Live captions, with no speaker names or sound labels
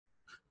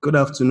Good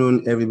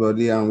afternoon,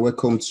 everybody, and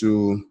welcome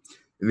to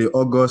the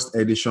August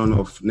edition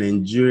of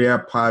Nigeria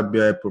Power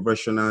BI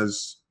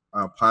Professionals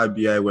Power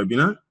BI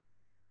webinar.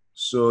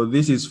 So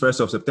this is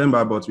 1st of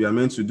September, but we are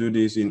meant to do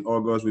this in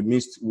August. We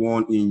missed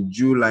one in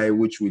July,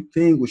 which we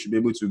think we should be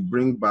able to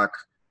bring back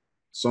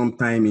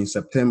sometime in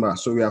September.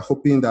 So we are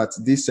hoping that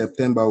this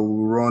September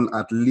we'll run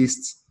at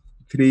least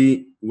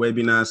 3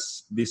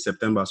 webinars this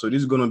September. So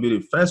this is going to be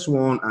the first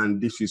one, and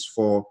this is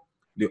for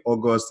the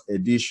August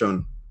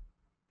edition.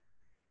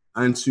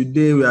 And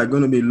today we are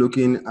going to be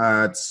looking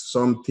at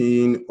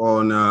something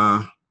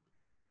on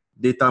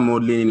data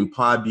modeling in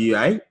Power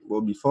BI.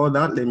 But before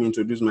that, let me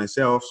introduce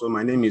myself. So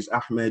my name is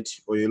Ahmed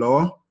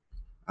Oyelowo,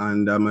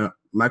 and I'm a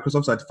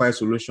Microsoft Certified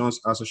Solutions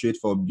Associate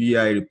for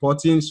BI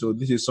Reporting. So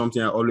this is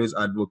something I always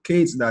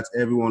advocate that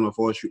every one of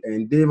us should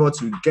endeavor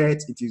to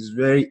get. It is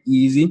very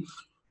easy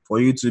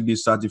for you to be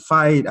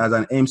certified as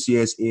an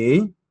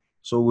MCSA.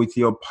 So with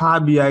your Power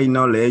BI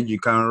knowledge, you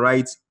can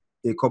write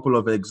a couple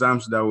of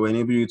exams that will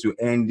enable you to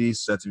earn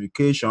this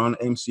certification,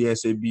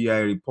 MCSA BI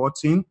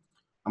Reporting.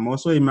 I'm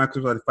also a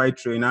Microsoft Certified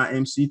Trainer,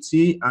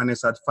 MCT, and a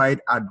Certified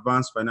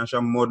Advanced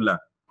Financial Modeler.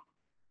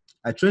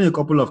 I train a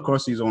couple of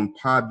courses on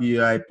Power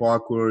BI, Power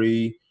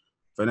Query,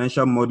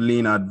 Financial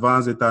Modeling,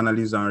 Advanced Data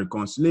Analysis and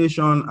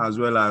Reconciliation, as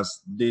well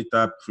as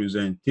Data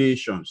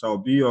Presentation. So I'll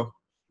be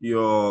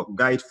your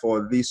guide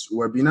for this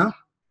webinar.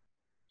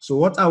 So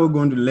what are we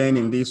going to learn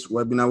in this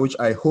webinar, which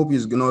I hope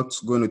is not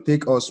going to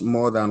take us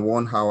more than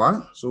 1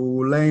 hour. So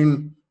we'll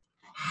learn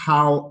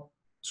how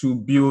to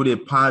build a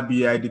Power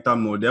BI data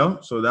model.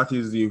 So that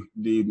is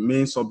the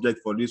main subject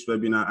for this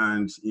webinar.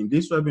 And in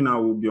this webinar,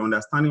 we'll be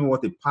understanding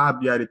what a Power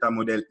BI data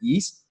model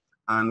is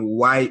and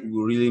why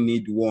we really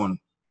need one.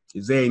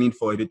 Is there a need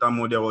for a data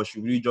model, or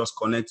should we just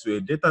connect to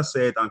a data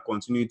set and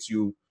continue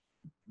to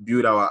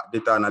build our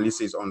data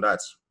analysis on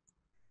that?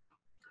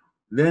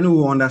 Then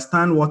we'll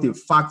understand what a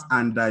fact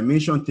and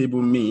dimension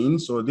table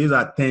means. So these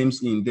are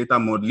terms in data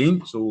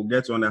modeling. So we'll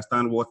get to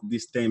understand what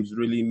these terms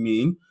really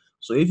mean.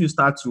 So if you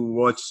start to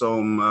watch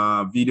some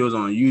videos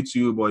on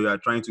YouTube, or you are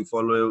trying to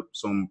follow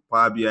some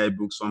Power BI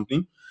book,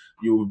 something,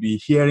 you will be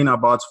hearing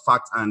about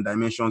fact and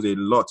dimensions a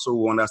lot. So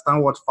we'll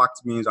understand what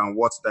fact means and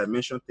what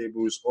dimension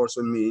tables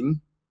also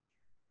mean.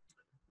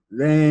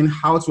 Then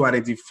how to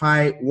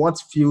identify what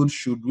field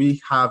should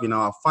we have in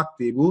our fact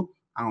table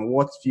and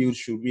what field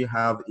should we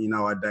have in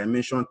our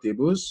dimension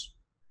tables.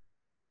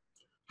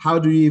 How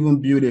do you even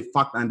build a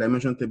fact and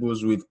dimension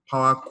tables with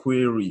Power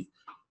Query?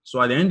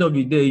 So at the end of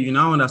the day, you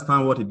now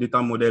understand what a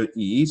data model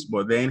is,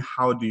 but then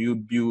how do you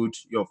build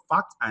your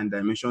fact and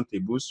dimension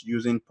tables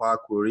using Power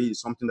Query?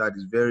 Is something that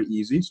is very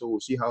easy. So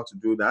we'll see how to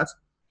do that.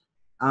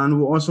 And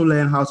we'll also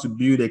learn how to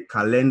build a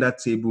calendar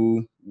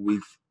table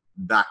with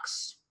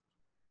DAX.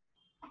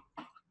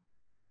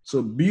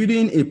 So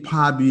building a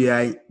Power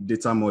BI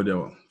data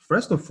model.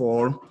 First of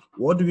all,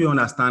 what do we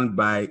understand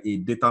by a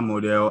data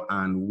model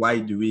and why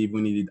do we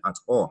even need it at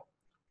all?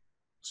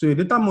 So a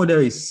data model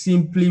is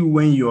simply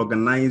when you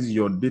organize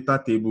your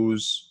data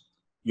tables,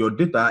 your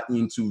data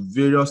into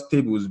various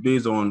tables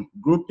based on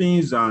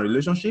groupings and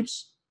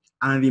relationships.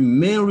 And the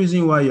main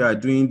reason why you are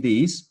doing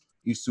this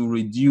is to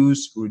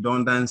reduce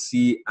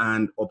redundancy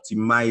and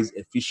optimize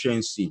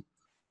efficiency.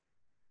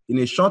 In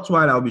a short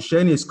while, I'll be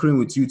sharing a screen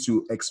with you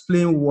to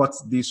explain what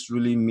this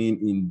really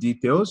means in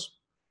details.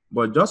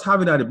 But just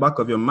have it at the back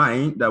of your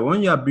mind that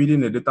when you are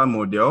building a data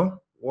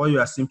model, what you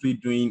are simply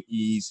doing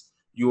is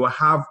you will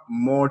have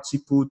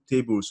multiple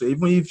tables. So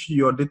even if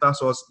your data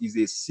source is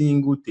a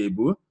single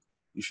table,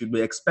 you should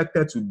be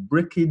expected to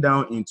break it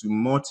down into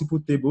multiple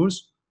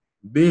tables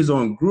based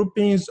on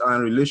groupings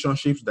and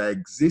relationships that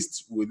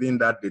exist within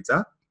that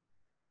data.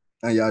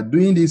 And you are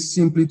doing this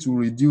simply to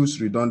reduce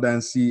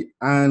redundancy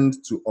and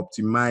to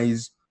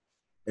optimize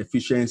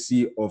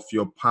efficiency of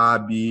your Power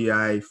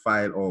BI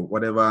file or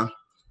whatever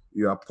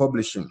you are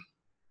publishing.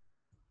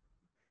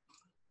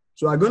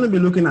 So I'm going to be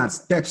looking at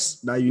steps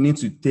that you need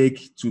to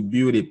take to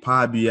build a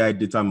Power BI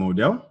data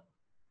model.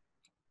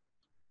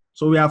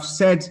 So we have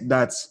said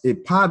that a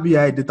Power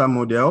BI data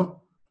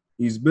model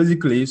is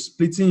basically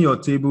splitting your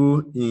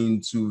table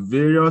into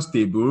various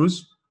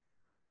tables.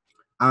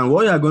 And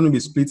what you are going to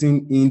be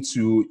splitting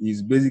into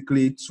is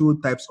basically 2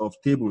 types of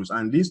tables.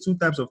 And these 2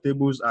 types of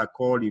tables are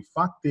called the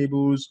fact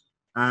tables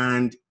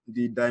and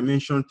the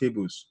dimension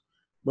tables.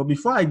 But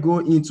before I go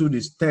into the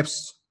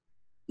steps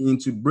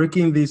into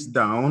breaking this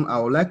down, I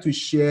would like to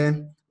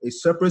share a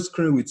separate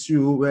screen with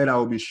you where I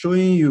will be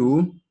showing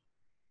you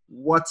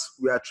what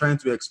we are trying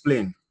to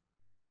explain.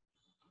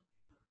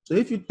 So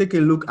if you take a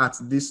look at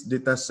this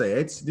data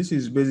set, this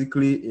is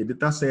basically a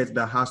data set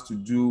that has to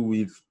do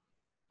with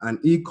an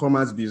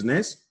e-commerce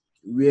business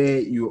where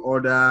you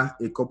order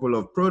a couple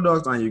of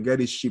products and you get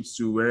it shipped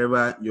to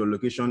wherever your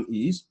location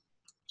is.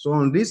 So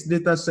on this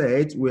data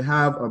set, we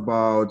have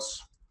about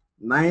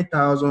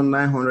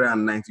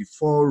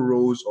 9,994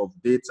 rows of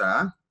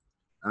data,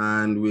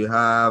 and we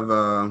have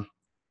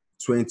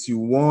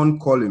 21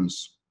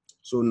 columns.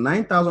 So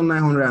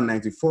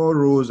 9,994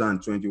 rows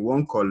and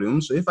 21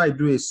 columns. So if I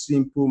do a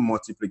simple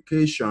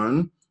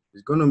multiplication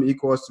is going to be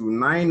equals to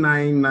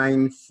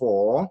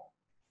 9994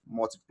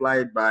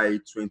 multiplied by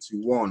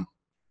 21.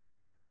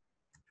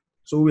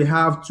 So we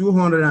have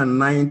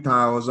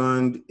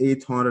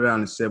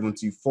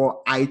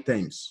 209,874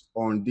 items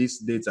on this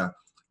data.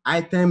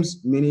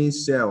 Items meaning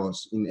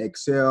cells in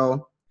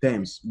Excel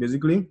terms,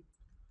 basically.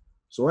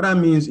 So what that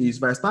means is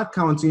if I start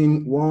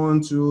counting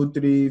 1, 2,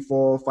 3,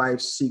 4,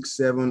 5, 6,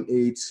 7,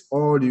 8,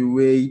 all the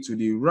way to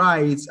the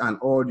right and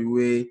all the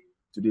way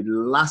to the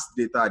last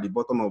data at the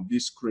bottom of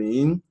this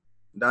screen,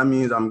 that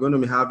means I'm going to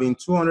be having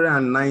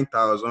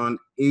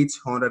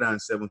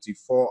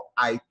 209,874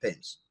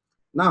 items.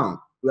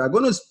 Now, we are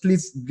going to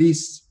split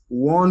this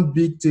one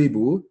big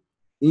table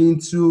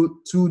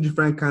into two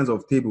different kinds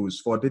of tables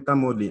for data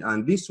modeling.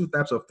 And these two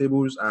types of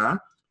tables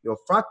are your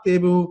fact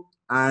table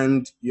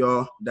and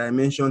your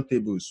dimension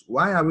tables.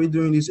 Why are we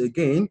doing this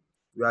again?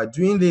 We are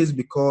doing this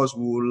because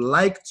we would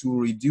like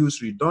to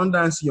reduce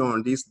redundancy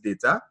on this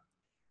data.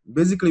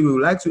 Basically, we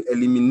would like to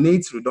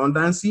eliminate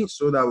redundancy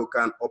so that we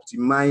can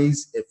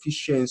optimize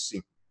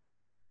efficiency.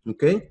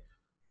 Okay,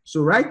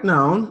 so right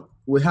now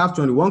we have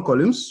 21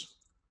 columns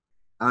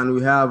and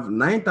we have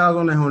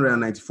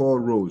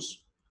 9,994 rows.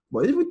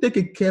 But if we take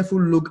a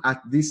careful look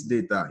at this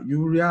data,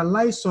 you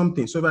realize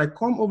something. So if I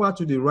come over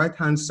to the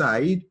right-hand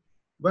side,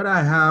 where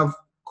I have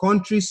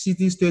country,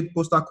 city, state,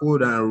 postal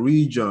code, and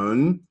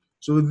region.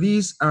 So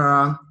these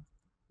are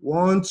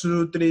 1,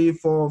 2, 3,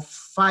 4,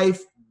 5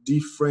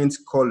 different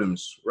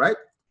columns, right?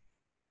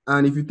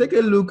 And if you take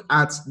a look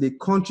at the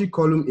country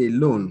column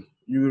alone,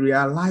 you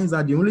realize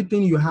that the only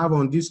thing you have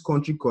on this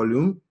country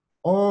column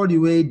all the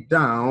way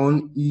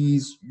down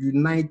is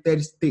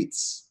United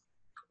States.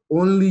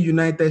 Only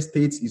United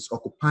States is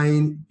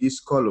occupying this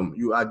column.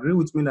 You agree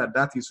with me that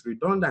that is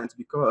redundant,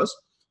 because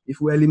if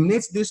we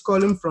eliminate this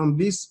column from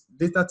this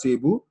data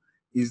table,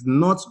 it's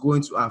not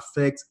going to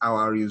affect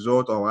our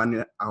result or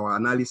our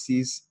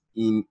analysis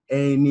in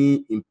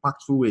any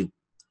impactful way.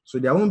 So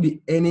there won't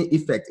be any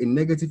effect, a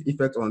negative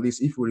effect on this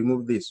if we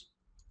remove this.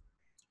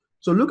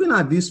 So looking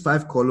at these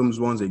 5 columns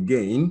once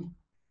again,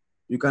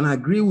 you can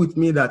agree with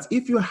me that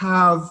if you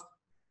have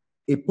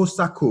a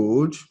postal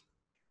code,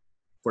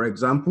 for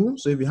example,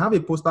 so if you have a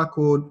postal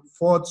code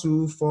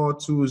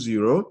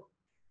 42420,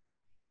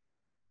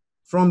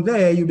 from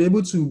there, you'll be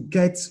able to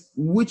get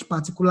which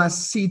particular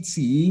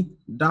city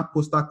that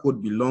postal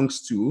code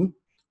belongs to.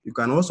 You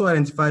can also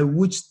identify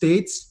which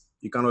state,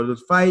 you can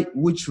identify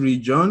which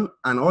region,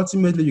 and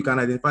ultimately you can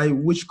identify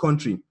which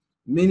country,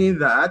 meaning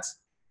that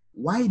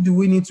why do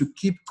we need to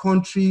keep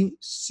country,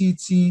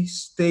 city,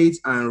 state,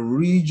 and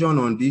region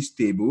on this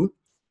table,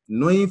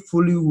 knowing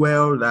fully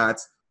well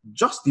that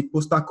just the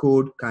postal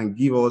code can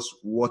give us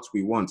what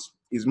we want?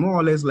 It's more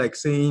or less like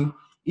saying,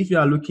 if you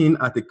are looking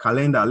at a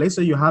calendar, let's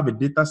say you have a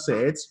data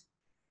set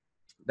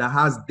that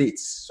has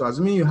dates. So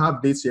assuming you have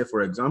dates here,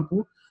 for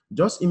example,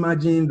 just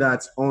imagine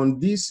that on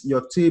this,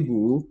 your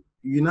table,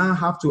 you now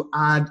have to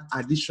add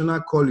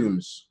additional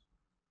columns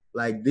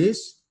like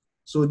this.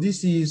 So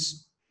this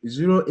is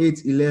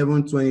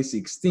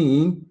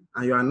 08/11/2016,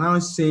 and you are now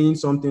saying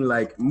something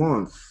like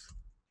month,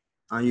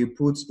 and you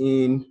put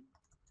in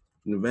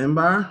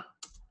November,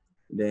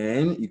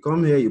 then you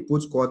come here, you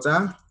put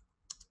quarter,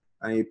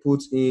 and you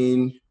put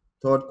in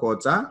third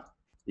quarter.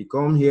 You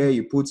come here,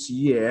 you put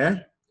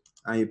year,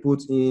 and you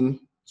put in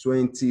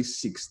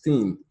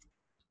 2016.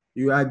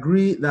 You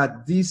agree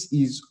that this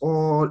is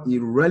all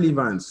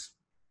irrelevant.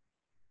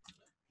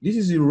 This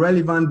is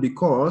irrelevant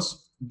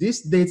because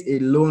this date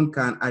alone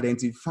can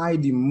identify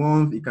the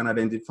month, it can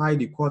identify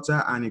the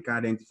quarter, and it can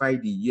identify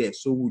the year.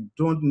 So we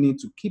don't need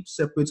to keep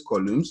separate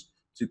columns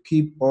to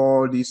keep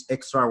all these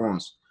extra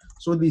ones.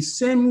 So the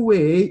same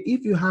way,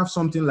 if you have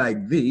something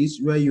like this,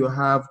 where you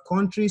have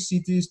country,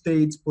 city,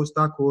 state,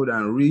 postal code,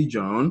 and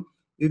region,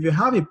 if you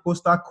have a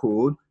postal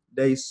code,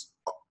 there is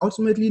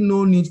ultimately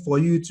no need for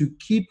you to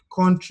keep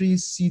country,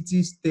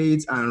 city,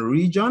 state, and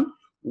region.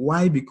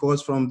 Why?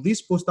 Because from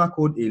this postal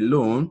code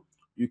alone,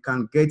 you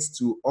can get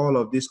to all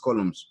of these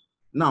columns.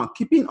 Now,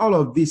 keeping all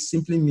of this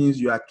simply means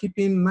you are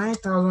keeping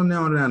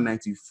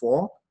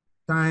 9,994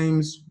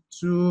 times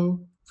 2,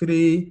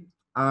 3,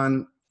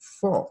 and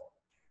 4.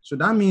 So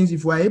that means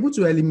if we're able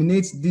to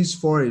eliminate these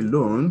 4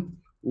 alone,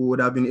 we would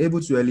have been able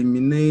to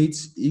eliminate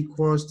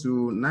equals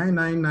to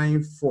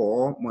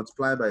 9994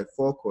 multiplied by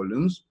 4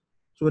 columns.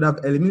 So we would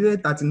have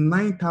eliminated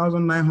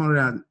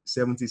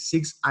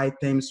 39,976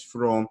 items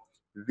from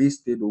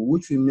this table,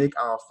 which will make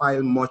our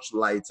file much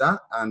lighter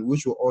and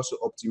which will also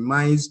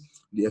optimize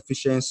the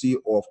efficiency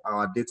of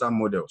our data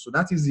model. So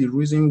that is the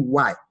reason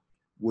why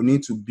we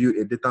need to build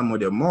a data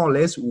model. More or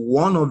less,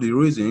 one of the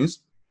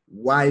reasons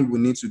why we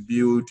need to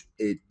build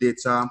a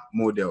data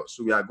model.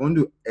 So we are going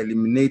to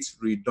eliminate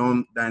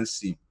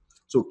redundancy.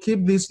 So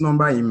keep this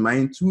number in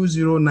mind,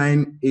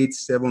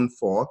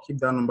 209874. Keep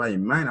that number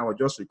in mind. I will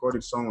just record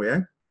it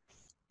somewhere.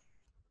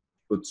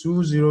 So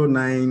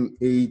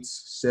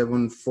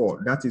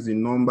 209874, that is the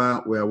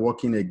number we are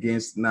working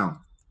against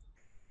now.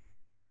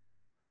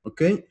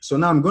 Okay, so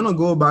now I'm going to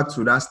go back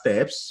to that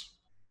steps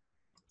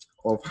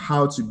of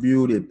how to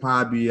build a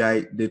Power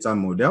BI data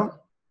model.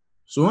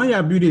 So when you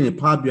are building a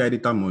Power BI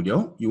data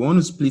model, you want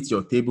to split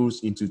your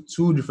tables into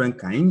two different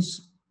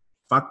kinds,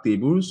 fact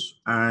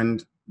tables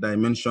and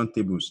dimension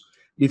tables.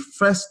 The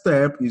first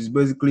step is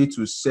basically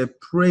to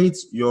separate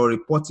your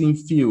reporting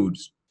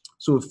fields.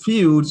 So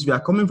fields, if you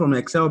are coming from an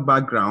Excel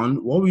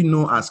background, what we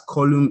know as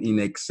column in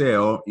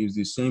Excel is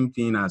the same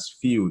thing as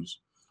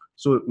fields.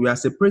 So we are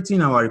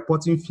separating our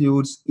reporting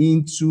fields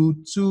into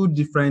two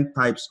different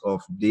types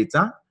of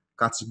data,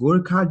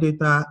 categorical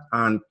data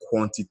and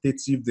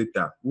quantitative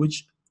data,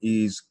 which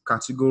is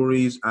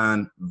categories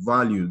and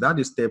values. That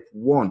is step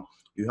one.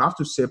 You have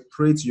to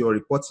separate your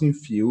reporting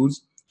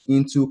fields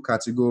into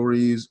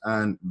categories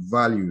and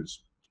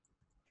values.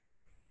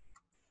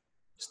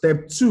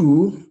 Step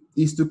two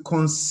is to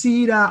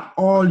consider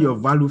all your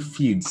value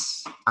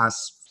fields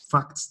as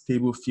fact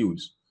table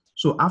fields.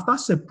 So after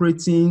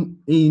separating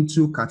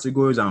into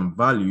categories and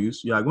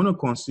values, you are going to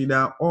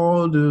consider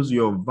all those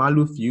your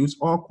value fields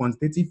or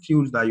quantitative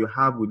fields that you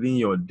have within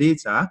your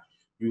data.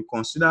 You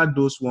consider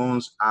those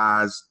ones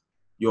as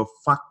your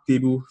fact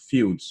table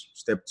fields,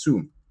 step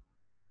two.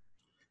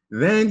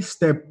 Then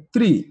step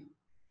three,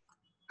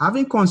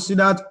 having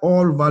considered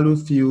all value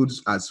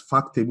fields as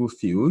fact table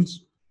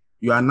fields,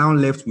 you are now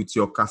left with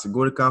your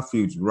categorical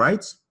fields,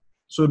 right?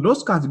 So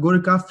those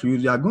categorical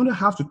fields, you are going to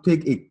have to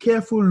take a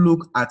careful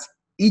look at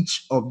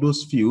each of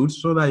those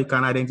fields so that you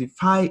can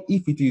identify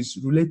if it is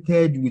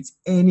related with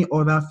any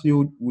other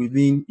field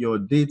within your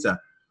data.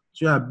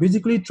 So you are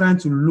basically trying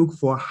to look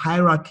for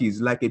hierarchies,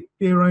 like a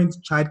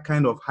parent-child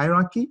kind of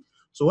hierarchy.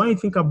 So when you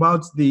think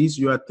about this,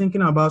 you are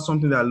thinking about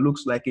something that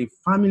looks like a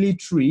family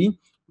tree,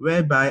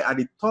 whereby at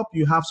the top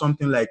you have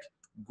something like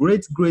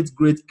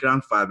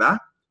great-great-great-grandfather.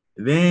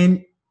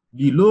 Then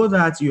below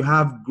that you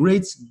have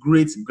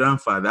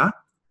great-great-grandfather.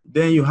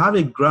 Then you have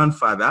a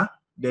grandfather.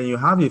 Then you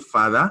have a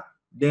father.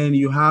 Then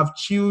you have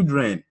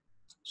children.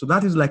 So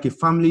that is like a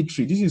family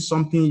tree. This is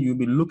something you'll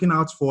be looking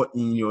out for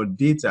in your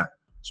data.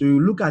 So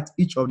you look at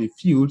each of the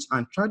fields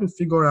and try to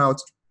figure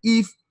out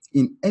if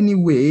in any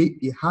way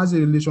it has a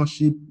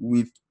relationship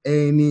with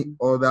any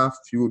other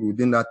field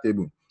within that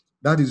table.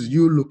 That is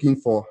you looking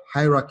for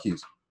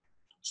hierarchies.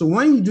 So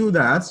when you do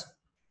that,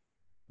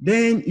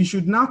 then you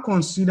should now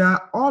consider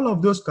all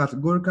of those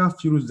categorical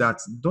fields that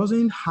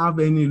doesn't have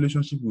any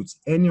relationship with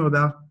any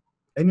other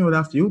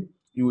field.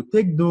 You will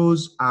take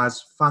those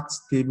as fact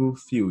table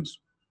fields.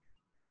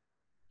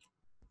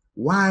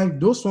 While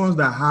those ones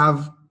that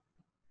have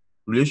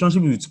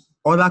relationship with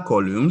other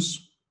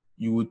columns,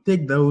 you will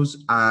take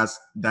those as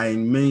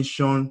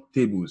dimension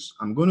tables.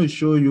 I'm going to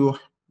show you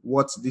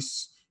what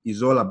this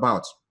is all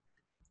about.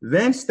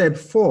 Then step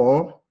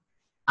four,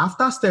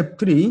 after step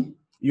three,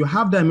 you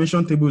have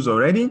dimension tables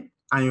already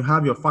and you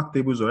have your fact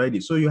tables already.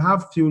 So you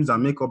have fields that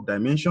make up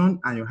dimension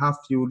and you have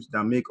fields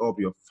that make up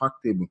your fact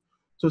table.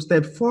 So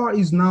step four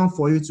is now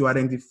for you to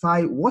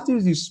identify what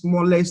is the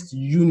smallest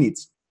unit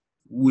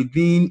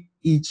within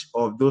each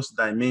of those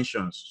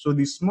dimensions. So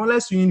the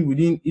smallest unit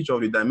within each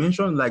of the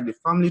dimensions, like the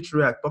family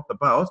tree I talked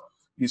about,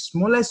 the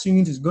smallest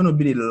unit is going to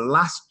be the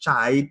last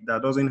child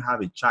that doesn't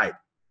have a child,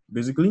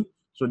 basically.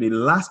 So the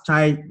last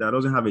child that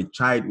doesn't have a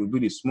child will be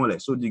the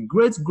smallest. So the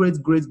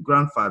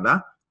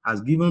great-great-great-grandfather has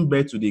given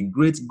birth to the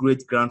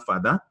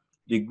great-great-grandfather.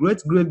 The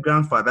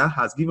great-great-grandfather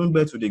has given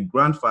birth to the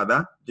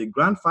grandfather. The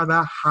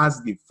grandfather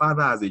has the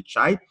father as a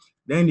child.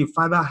 Then the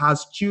father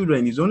has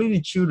children. It's only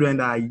the children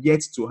that are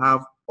yet to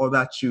have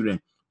other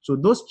children. So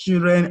those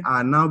children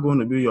are now going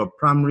to be your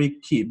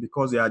primary key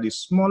because they are the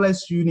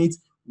smallest unit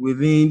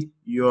within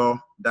your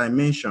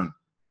dimension.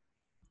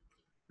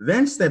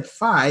 Then step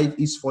five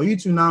is for you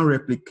to now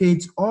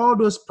replicate all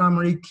those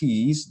primary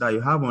keys that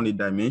you have on the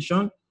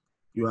dimension.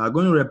 You are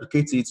going to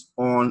replicate it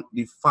on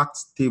the fact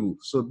table.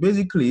 So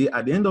basically,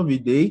 at the end of the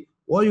day,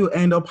 what you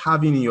end up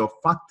having in your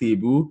fact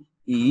table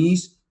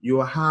is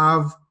you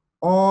have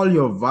all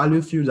your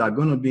value fields are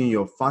going to be in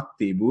your fact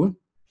table.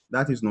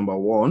 That is number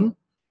one.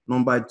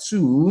 Number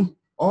two,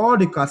 all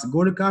the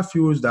categorical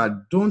fields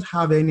that don't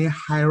have any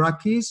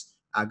hierarchies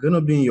are going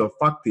to be in your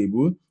fact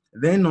table.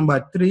 Then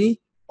number three,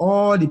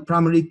 all the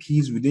primary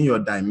keys within your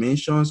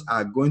dimensions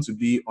are going to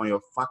be on your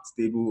fact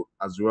table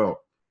as well.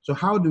 So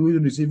how do we do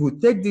this? If we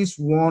take this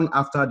one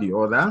after the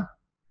other,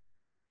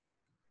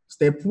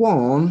 step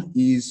one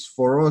is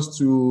for us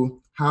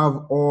to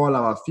have all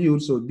our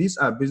fields. So these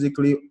are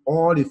basically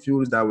all the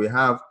fields that we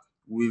have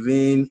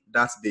within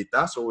that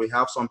data. So we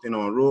have something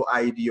on row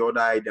ID, order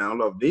ID,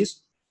 and all of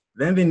this.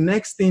 Then the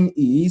next thing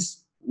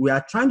is we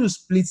are trying to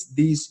split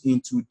this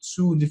into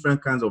two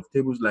different kinds of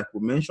tables like we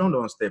mentioned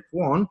on step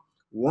one.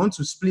 We want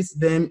to split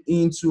them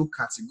into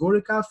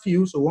categorical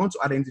fields. So we want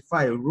to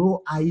identify a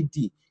row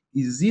ID.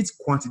 Is it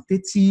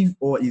quantitative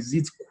or is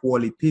it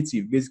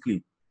qualitative?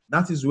 Basically,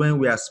 that is when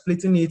we are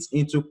splitting it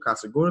into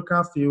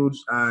categorical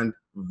fields and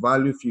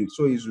value fields.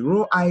 So is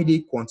row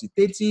ID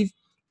quantitative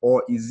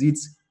or is it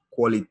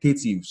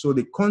qualitative? So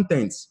the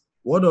contents,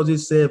 what does it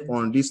say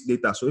on this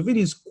data? So if it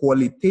is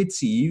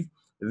qualitative,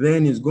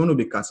 then it's going to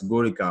be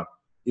categorical.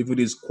 If it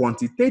is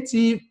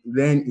quantitative,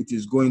 then it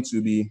is going to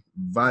be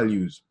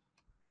values.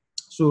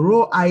 So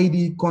row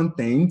ID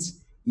content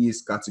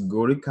is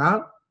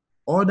categorical.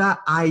 Order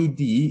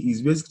ID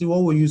is basically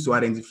what we use to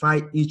identify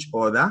each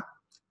order.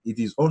 It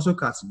is also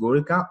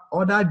categorical.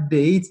 Order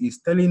date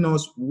is telling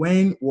us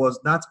when was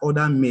that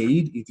order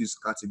made. It is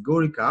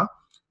categorical.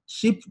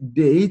 Ship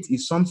date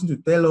is something to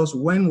tell us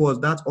when was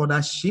that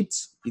order shipped.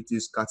 It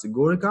is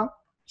categorical.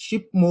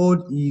 Ship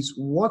mode is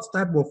what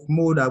type of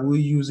mode are we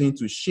using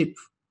to ship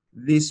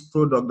this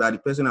product that the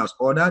person has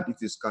ordered. It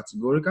is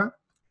categorical.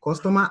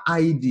 Customer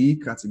ID,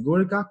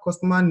 categorical.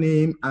 Customer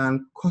name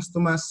and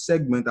customer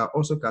segment are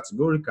also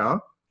categorical.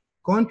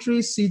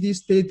 Country, city,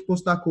 state,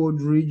 postal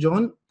code,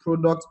 region,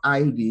 product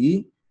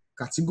ID.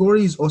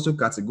 Category is also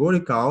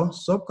categorical.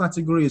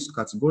 Subcategory is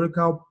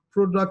categorical.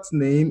 Product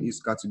name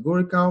is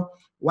categorical.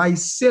 While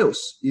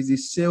sales is the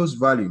sales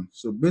value.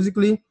 So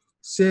basically,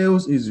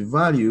 sales is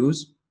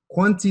values,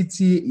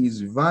 quantity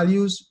is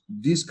values,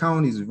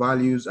 discount is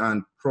values,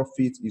 and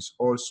profit is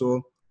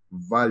also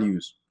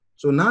values.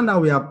 So now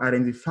that we have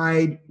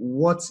identified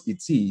what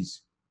it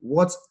is,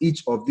 what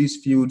each of these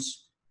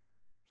fields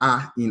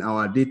are in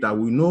our data,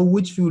 we know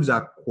which fields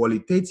are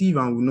qualitative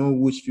and we know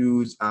which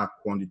fields are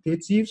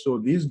quantitative. So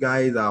these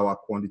guys are our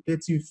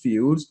quantitative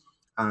fields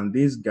and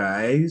these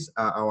guys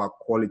are our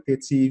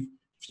qualitative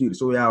fields.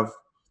 So we have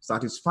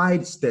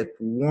satisfied step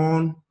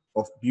 1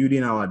 of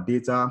building our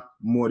data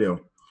model.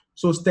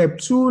 So step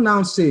 2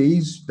 now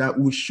says that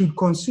we should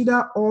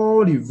consider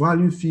all the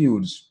value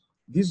fields.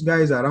 These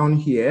guys around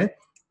here,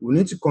 we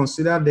need to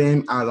consider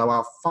them as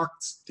our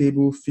fact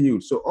table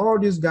field. So all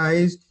these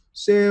guys,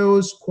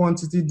 sales,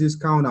 quantity,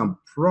 discount, and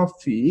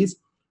profit,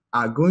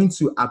 are going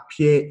to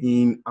appear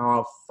in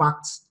our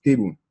facts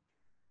table.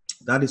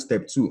 That is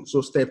step 2.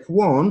 So step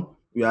 1,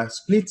 we are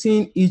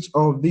splitting each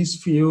of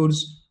these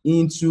fields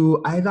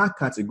into either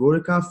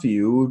categorical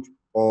field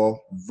or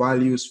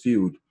values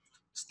field.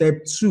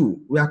 Step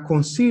 2, we are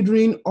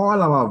considering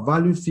all our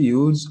value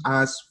fields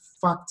as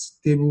fact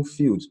table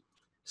fields.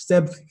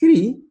 Step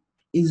 3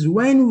 is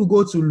when we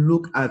go to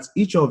look at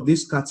each of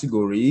these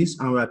categories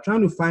and we are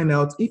trying to find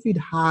out if it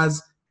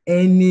has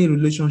any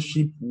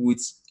relationship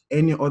with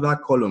any other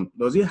column.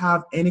 Does it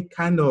have any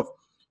kind of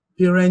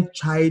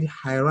parent-child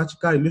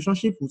hierarchical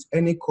relationship with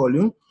any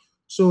column?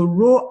 So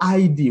row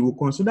ID, we'll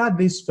consider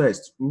this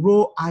first.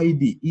 Row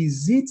ID,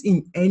 is it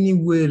in any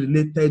way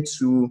related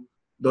to,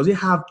 does it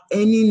have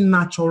any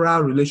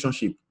natural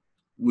relationship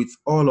with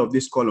all of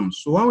these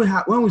columns? So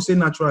when we say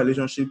natural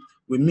relationship,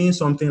 we mean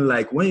something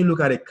like when you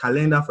look at a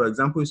calendar, for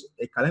example,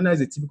 a calendar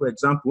is a typical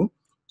example.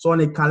 So on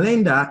a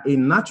calendar, a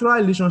natural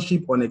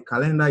relationship on a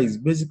calendar is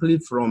basically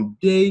from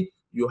day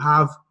you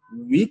have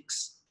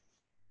weeks.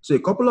 So a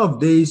couple of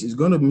days is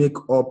going to make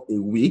up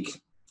a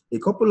week. A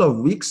couple of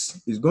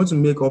weeks is going to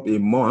make up a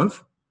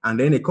month. And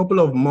then a couple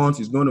of months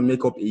is going to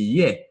make up a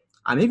year.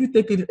 And if you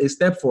take it a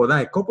step further,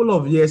 a couple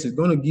of years is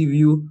going to give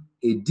you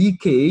a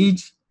decade.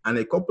 And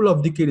a couple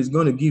of decades is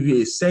going to give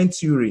you a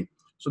century.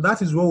 So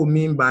that is what we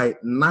mean by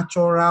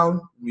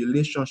natural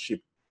relationship.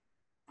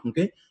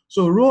 Okay.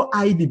 So row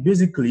ID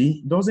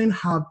basically doesn't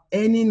have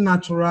any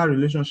natural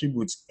relationship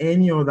with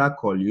any other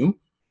column.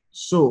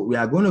 So we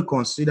are going to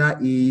consider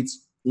it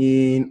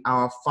in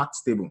our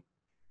facts table.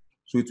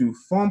 So it will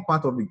form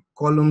part of the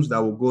columns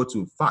that will go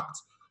to fact.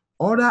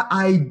 Order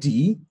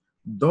ID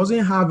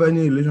doesn't have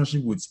any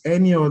relationship with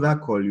any other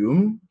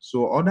column.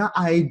 So order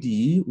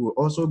ID will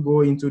also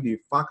go into the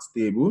facts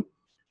table.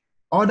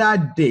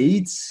 Order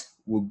dates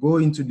will go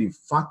into the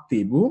fact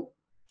table.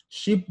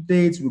 Ship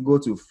dates will go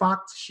to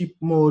fact. Ship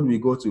mode will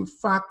go to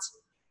fact.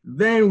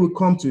 Then we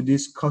come to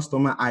this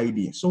customer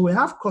ID. So we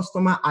have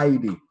customer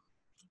ID.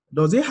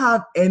 Does it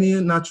have any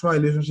natural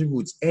relationship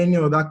with any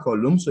other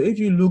column? So if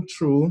you look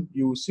through,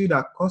 you will see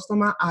that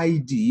customer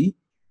ID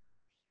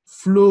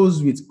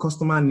flows with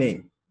customer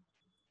name.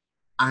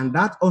 And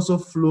that also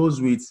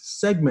flows with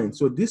segment.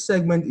 So this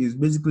segment is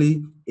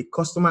basically a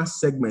customer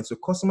segment. So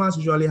customers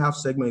usually have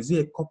segments. Is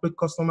it a corporate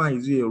customer?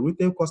 Is it a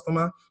retail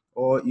customer?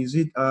 Or is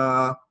it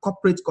a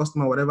corporate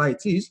customer, whatever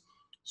it is?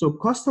 So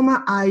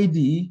customer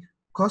ID,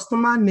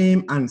 customer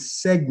name, and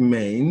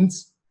segment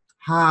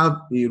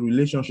have a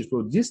relationship.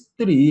 So these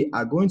three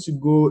are going to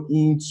go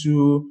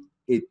into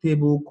a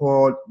table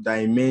called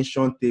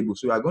dimension table.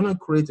 So we are going to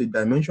create a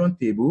dimension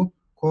table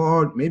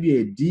called maybe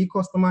a D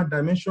customer,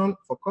 dimension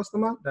for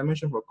customer,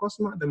 dimension for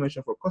customer,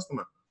 dimension for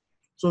customer.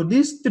 So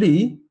these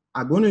three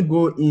are going to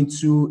go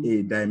into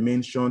a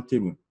dimension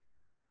table.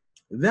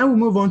 Then we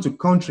move on to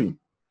country.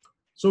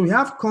 So we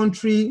have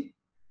country.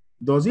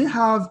 Does it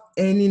have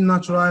any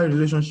natural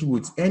relationship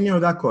with any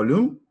other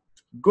column?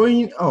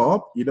 Going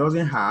up, it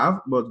doesn't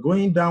have, but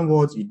going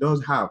downwards, it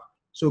does have.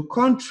 So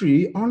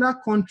country, under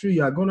country,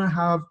 you are going to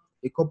have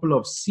a couple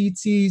of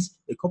cities.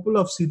 A couple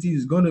of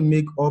cities is going to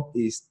make up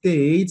a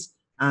state.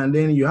 And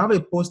then you have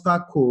a postal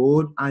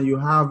code and you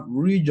have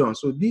region.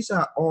 So these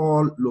are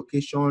all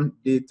location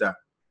data.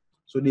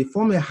 So they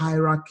form a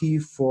hierarchy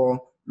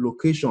for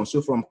location.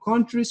 So from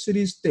country,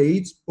 city,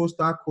 state,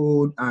 postal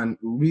code, and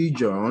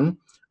region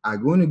are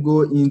going to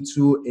go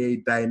into a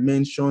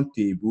dimension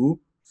table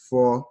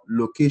for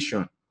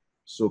location.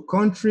 So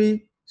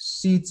country,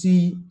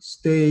 city,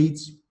 state,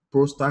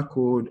 postal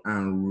code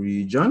and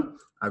region.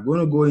 I'm going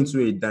to go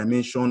into a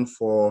dimension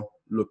for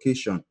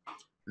location.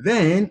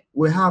 Then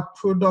we have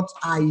product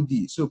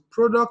ID. So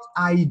product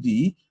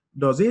ID,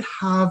 does it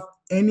have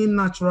any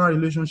natural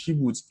relationship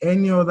with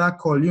any other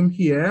column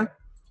here?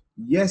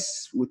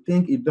 Yes, we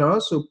think it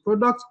does. So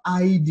product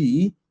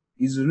ID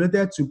is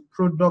related to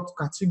product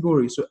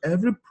category. So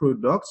every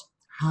product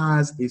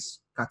has its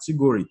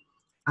category.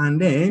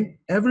 And then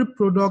every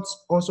product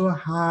also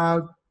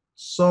have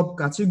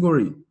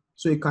subcategory.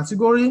 So a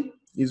category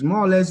is more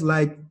or less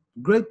like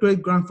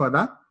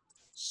great-great-grandfather.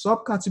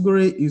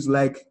 Subcategory is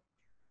like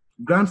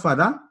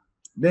grandfather.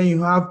 Then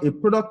you have a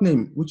product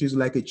name, which is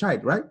like a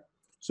child, right?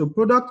 So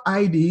product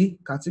ID,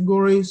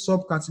 category,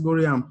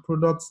 subcategory, and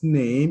product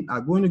name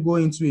are going to go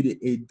into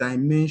a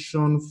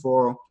dimension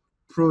for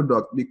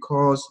product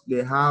because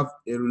they have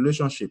a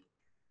relationship.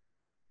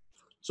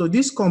 So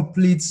this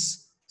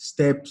completes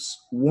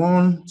steps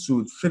 1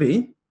 to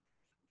 3.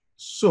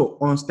 So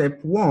on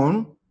step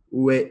 1,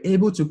 we're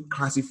able to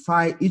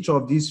classify each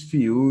of these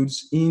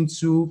fields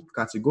into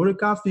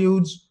categorical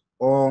fields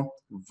or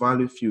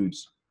value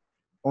fields.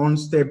 On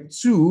step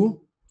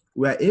 2,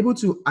 we are able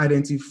to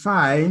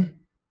identify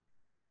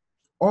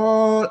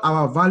all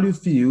our value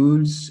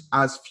fields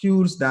as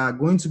fields that are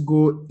going to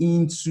go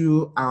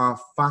into our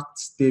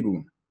facts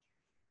table.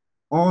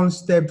 On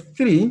step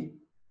 3,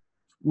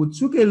 we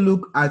took a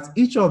look at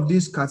each of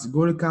these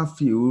categorical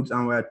fields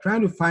and we're trying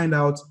to find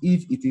out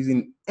if it is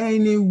in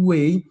any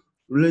way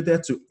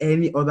related to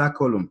any other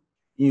column.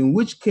 In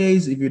which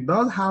case, if it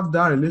does have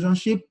that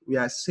relationship, we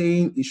are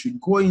saying it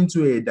should go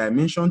into a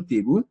dimension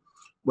table.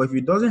 But if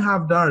it doesn't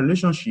have that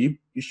relationship,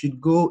 it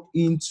should go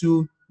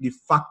into the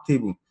fact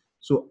table.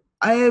 So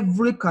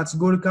every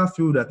categorical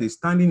field that is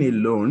standing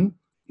alone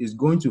is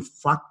going to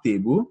fact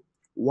table,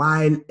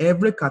 while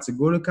every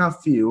categorical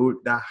field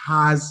that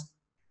has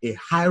a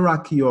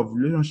hierarchy of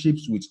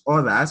relationships with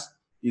others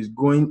is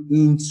going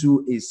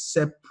into a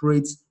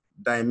separate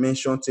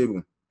dimension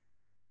table.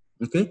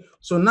 Okay,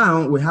 so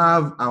now we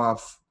have our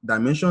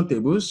dimension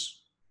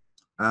tables,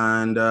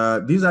 and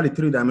these are the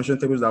 3 dimension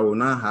tables that we'll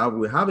now have.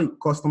 We have a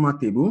customer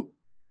table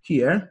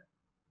here,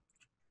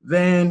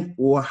 then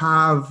we'll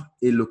have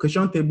a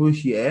location table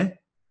here,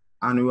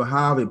 and we'll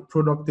have a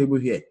product table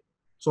here.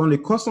 So on the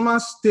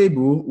customers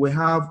table, we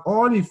have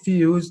all the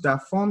fields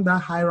that form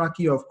that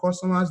hierarchy of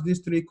customers, these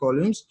 3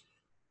 columns.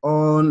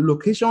 On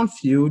location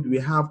field, we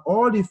have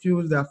all the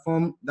fields that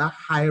form that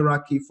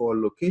hierarchy for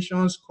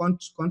locations,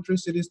 country,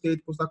 city,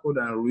 state, postal code,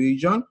 and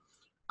region.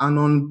 And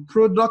on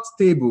product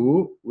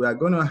table, we are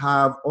going to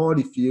have all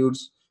the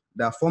fields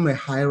that form a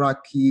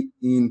hierarchy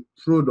in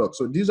product.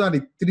 So these are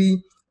the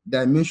 3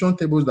 dimension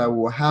tables that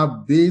we'll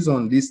have based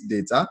on this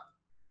data.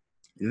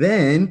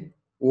 Then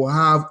we'll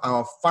have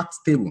our fact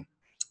table.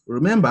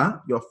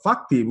 Remember, your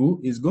fact table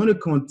is going to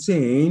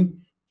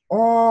contain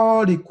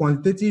all the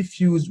quantitative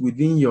fields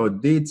within your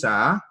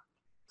data,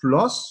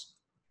 plus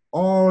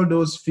all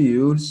those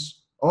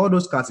fields, all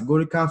those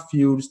categorical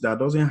fields that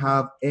doesn't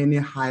have any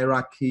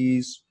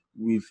hierarchies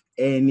with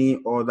any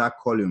other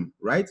column,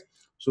 right?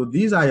 So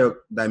these are your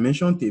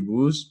dimension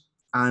tables,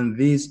 and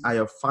these are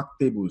your fact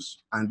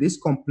tables, and this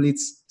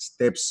completes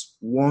steps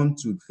 1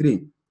 to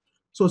 3.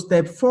 So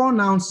step 4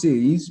 now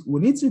says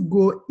we need to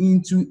go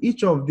into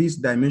each of these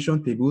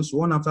dimension tables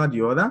one after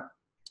the other,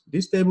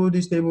 this table,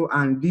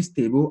 and this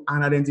table,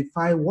 and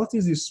identify what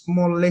is the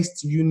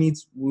smallest unit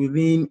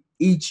within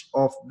each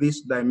of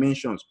these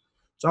dimensions.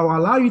 So I will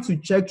allow you to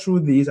check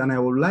through this, and I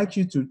would like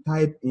you to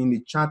type in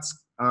the chat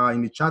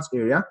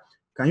area.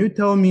 Can you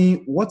tell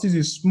me what is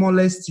the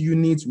smallest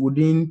unit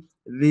within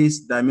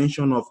this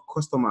dimension of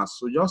customers?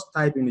 So just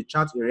type in the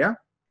chat area.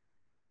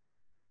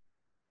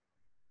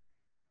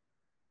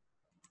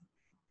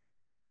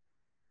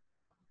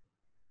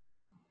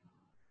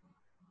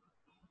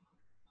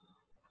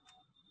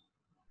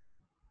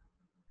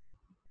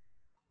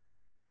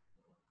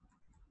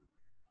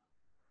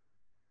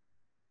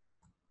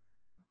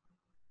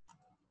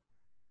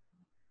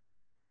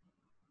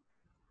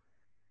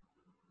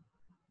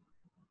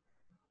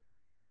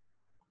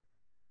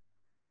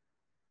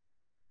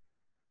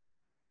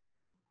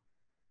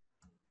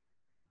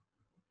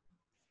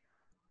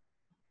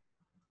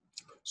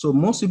 So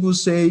most people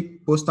say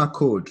postal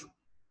code,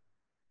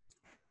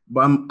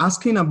 but I'm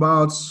asking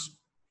about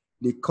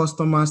the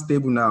customers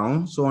table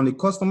now. So on the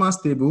customers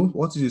table,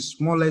 what is the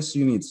smallest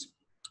unit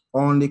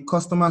on the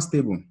customers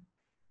table?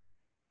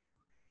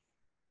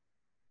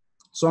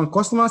 So on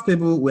customers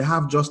table, we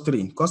have just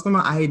 3: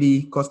 customer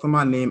ID,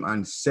 customer name,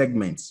 and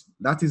segments.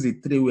 That is the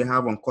 3 we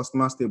have on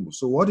customers table.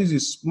 So what is the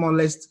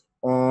smallest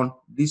on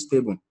this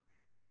table?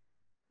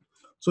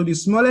 So the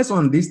smallest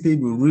on this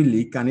table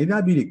really can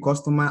either be the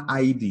customer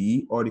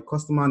ID or the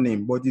customer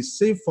name, but it's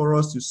safe for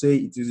us to say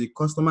it is the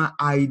customer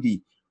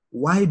ID.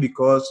 Why?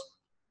 Because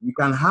you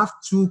can have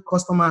 2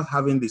 customers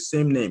having the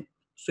same name.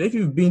 So if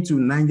you've been to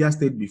Niger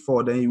State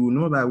before, then you will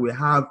know that we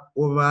have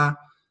over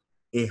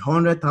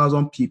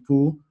 100,000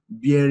 people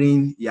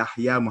bearing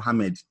Yahya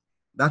Mohammed.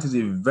 That is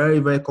a very,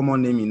 very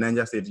common name in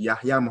Niger State,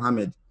 Yahya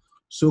Mohammed.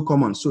 So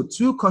common. So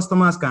two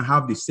customers can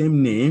have the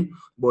same name,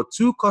 but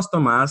two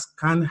customers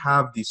can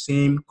have the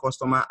same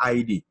customer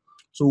ID.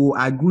 So we'll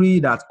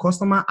agree that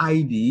customer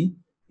ID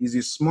is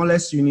the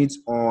smallest unit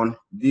on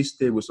this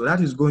table. So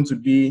that is going to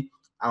be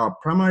our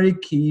primary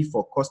key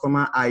for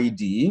customer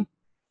ID.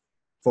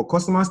 For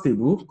customers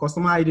table,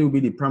 customer ID will be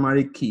the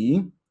primary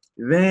key.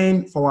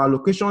 Then for our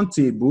location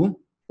table,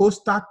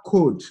 postal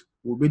code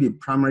will be the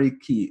primary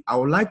key. I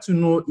would like to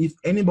know if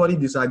anybody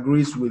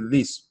disagrees with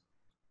this.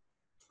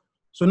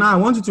 So now I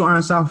want you to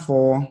answer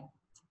for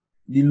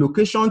the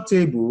location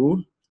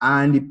table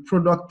and the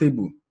product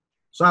table.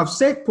 So I've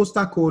said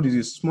postal code is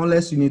the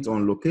smallest unit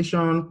on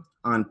location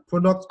and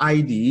product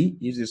ID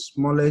is the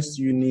smallest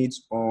unit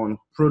on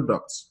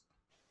product.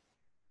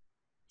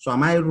 So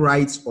am I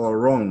right or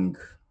wrong?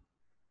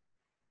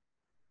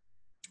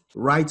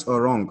 Right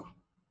or wrong?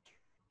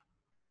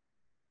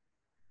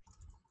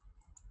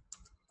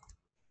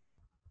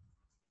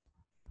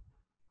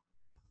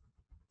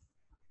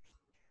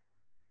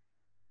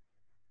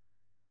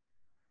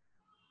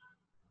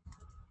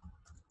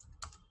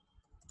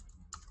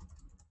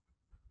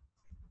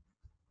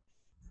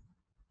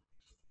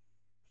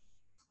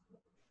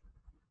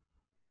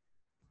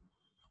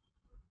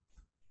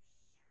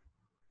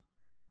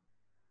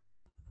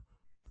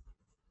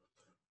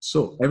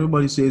 So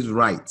everybody says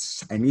right.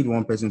 I need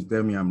one person to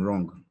tell me I'm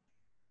wrong.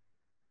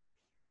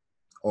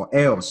 Or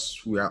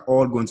else we are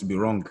all going to be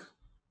wrong.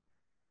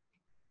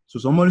 So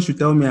somebody should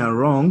tell me I'm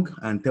wrong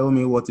and tell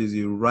me what is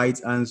the right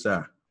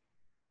answer.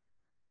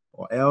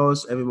 Or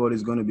else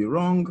everybody's going to be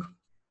wrong.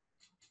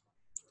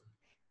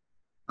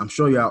 I'm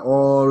sure you are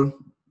all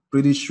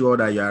pretty sure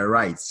that you are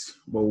right,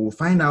 but we'll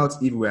find out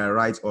if we are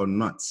right or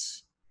not.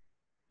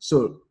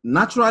 So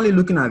naturally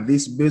looking at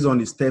this based on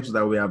the steps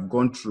that we have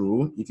gone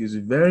through, it is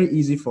very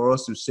easy for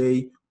us to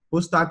say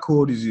postal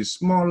code is the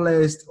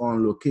smallest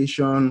on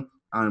location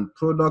and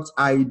product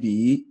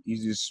ID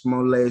is the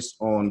smallest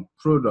on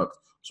product.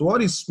 So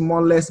what is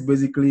smallest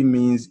basically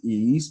means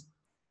is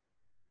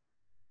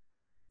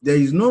there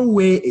is no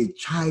way a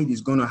child is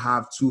going to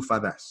have two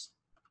fathers.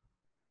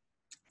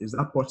 Is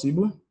that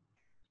possible?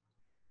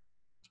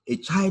 A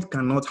child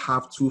cannot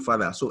have two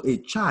fathers. So a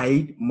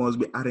child must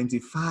be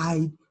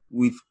identified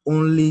with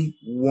only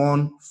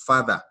one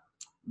father.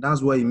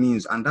 That's what it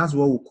means. And that's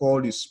what we call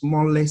the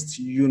smallest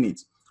unit.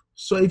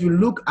 So if you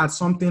look at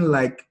something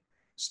like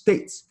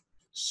states,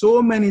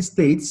 so many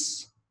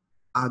states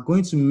are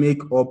going to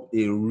make up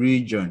a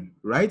region,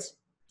 right?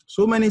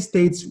 So many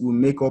states will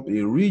make up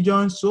a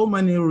region. So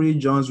many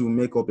regions will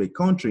make up a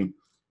country.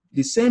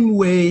 The same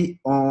way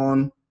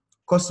on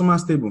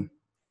customers table.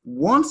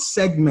 One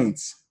segment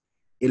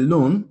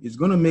alone is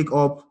going to make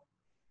up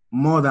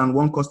more than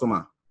one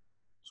customer.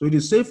 So it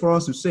is safe for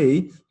us to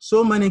say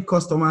so many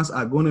customers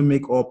are going to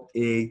make up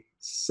a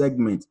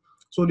segment.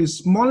 So the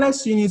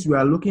smallest unit we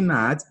are looking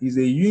at is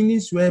a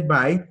unit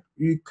whereby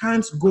you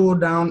can't go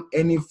down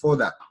any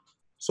further.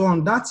 So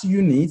on that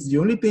unit, the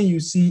only thing you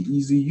see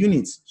is the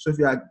unit. So if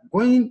you are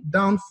going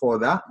down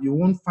further, you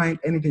won't find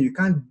anything. You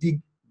can't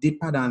dig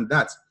deeper than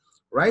that,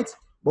 right?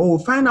 But we'll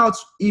find out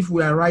if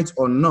we are right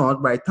or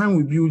not by the time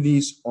we view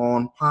this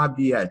on Power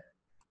BI.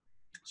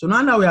 So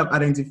now that we have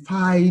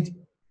identified,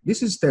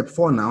 this is step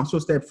 4 now. So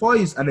step 4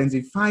 is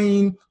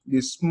identifying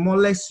the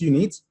smallest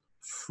unit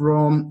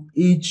from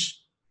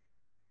each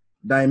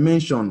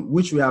dimension,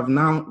 which we have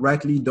now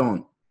rightly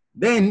done.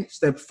 Then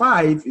step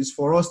 5 is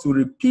for us to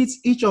repeat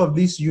each of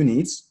these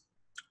units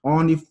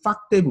on the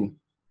fact table.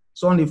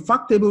 So on the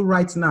fact table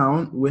right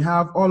now, we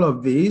have all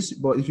of these,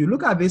 but if you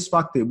look at this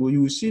fact table,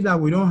 you will see that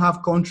we don't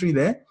have country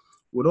there,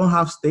 we don't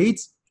have state,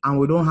 and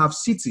we don't have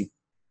city,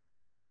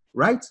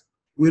 right?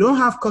 We don't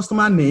have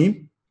customer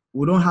name,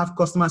 we don't have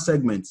customer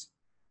segment,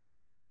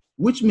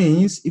 which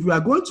means if we are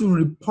going to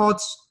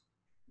report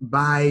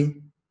by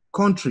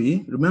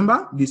country,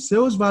 remember the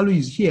sales value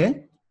is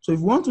here. So if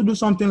we want to do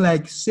something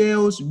like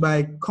sales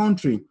by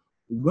country,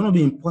 it's going to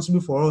be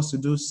impossible for us to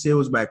do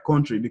sales by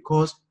country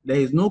because there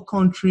is no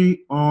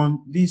country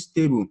on this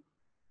table.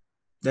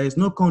 There is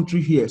no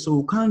country here. So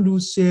we can't do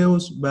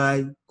sales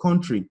by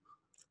country.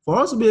 For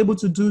us to be able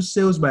to do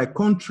sales by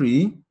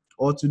country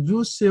or to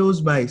do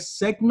sales by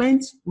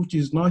segment, which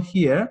is not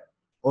here,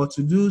 or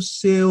to do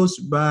sales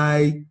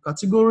by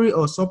category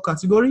or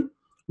subcategory,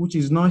 which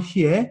is not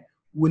here,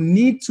 we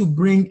need to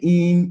bring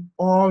in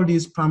all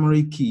these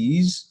primary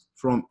keys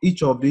from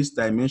each of these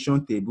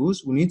dimension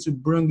tables. We need to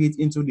bring it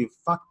into the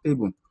fact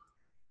table.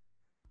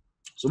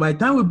 So by the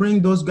time we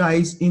bring those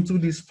guys into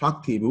this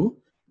fact table,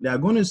 they are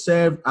going to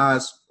serve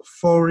as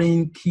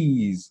foreign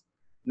keys.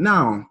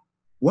 Now,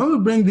 when we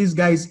bring these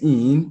guys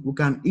in, we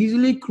can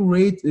easily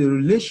create a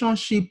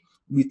relationship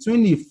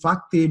between the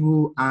fact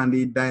table and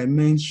the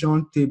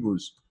dimension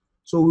tables.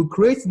 So we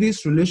create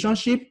this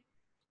relationship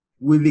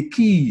with the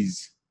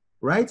keys,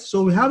 right?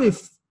 So we have a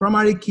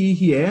primary key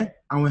here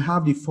and we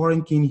have the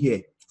foreign key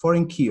here,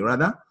 foreign key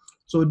rather.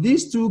 So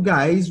these two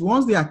guys,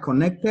 once they are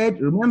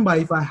connected, remember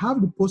if I have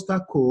the postal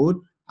code,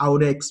 I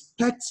would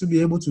expect to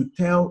be able to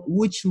tell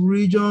which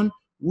region,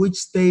 which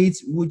state,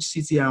 which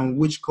city, and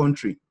which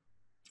country.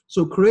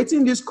 So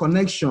creating this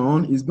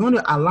connection is going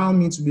to allow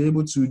me to be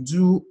able to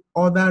do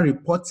other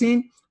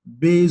reporting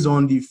based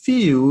on the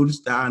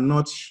fields that are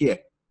not here,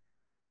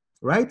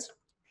 right?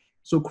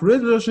 So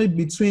create a relationship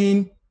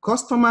between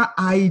customer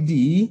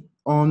ID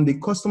on the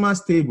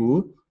customers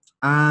table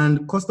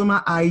and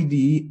customer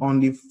ID on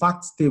the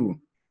facts table.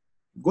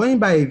 Going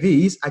by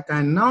this, I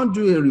can now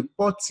do a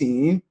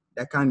reporting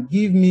that can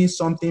give me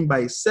something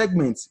by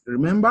segment.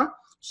 Remember,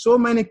 so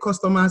many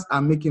customers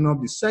are making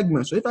up the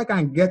segment. So if I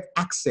can get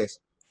access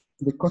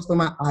to the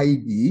customer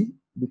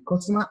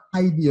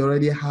ID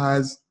already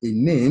has a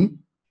name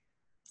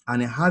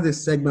and it has a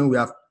segment we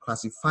have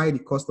classified the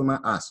customer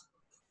as.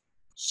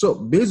 So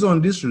based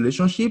on this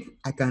relationship,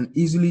 I can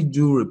easily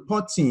do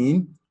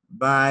reporting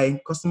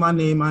by customer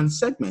name and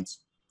segment.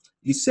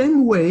 The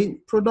same way,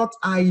 product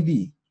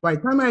ID. By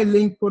the time I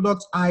link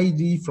product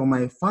ID from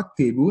my fact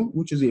table,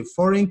 which is a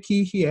foreign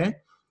key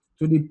here,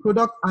 to the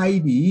product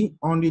ID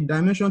on the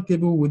dimension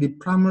table with the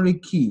primary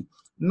key,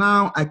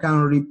 now I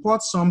can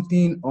report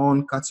something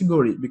on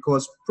category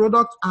because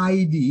product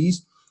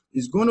IDs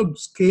is going to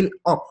scale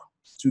up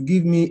to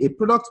give me a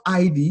product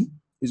ID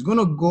is going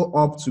to go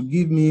up to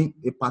give me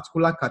a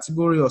particular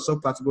category or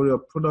subcategory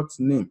of product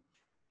name.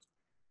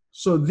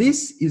 So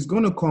this is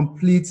going to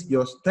complete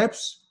your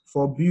steps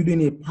for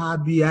building a Power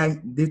BI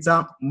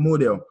data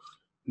model.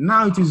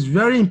 Now it is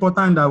very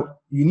important that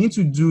you need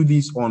to do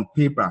this on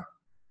paper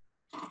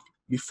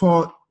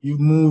before you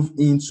move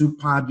into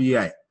Power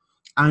BI.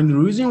 And the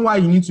reason why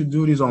you need to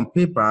do this on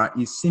paper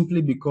is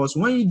simply because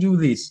when you do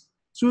this,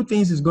 two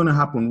things is going to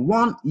happen.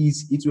 One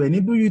is it will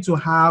enable you to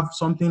have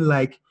something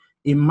like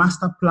a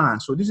master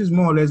plan. So this is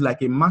more or less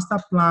like a master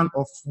plan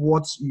of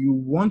what you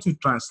want to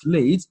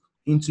translate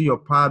into your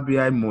Power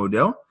BI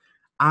model.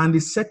 And the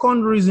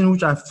second reason,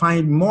 which I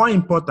find more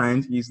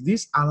important, is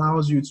this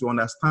allows you to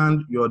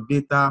understand your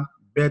data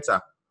better.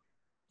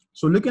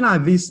 So looking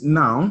at this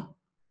now,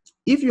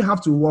 if you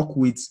have to work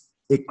with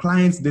a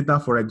client's data,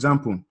 for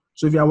example,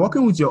 so if you are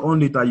working with your own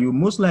data, you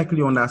most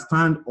likely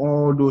understand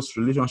all those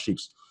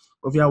relationships.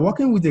 But if you are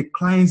working with a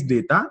client's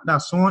data,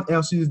 that's someone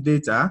else's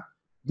data,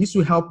 this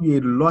will help you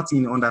a lot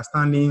in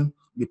understanding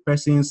the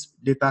person's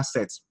data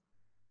set.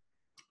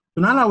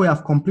 So now that we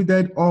have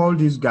completed all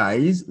these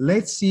guys,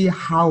 let's see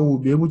how we'll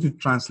be able to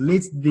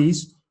translate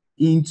this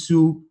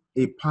into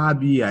a Power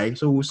BI.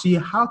 So we'll see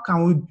how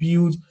can we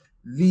build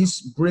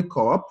this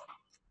breakup,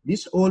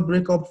 this whole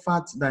breakup,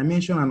 fact,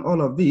 dimension, and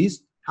all of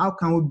this, how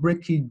can we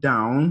break it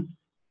down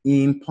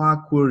in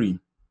Power Query?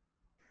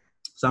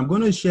 So I'm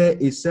going to share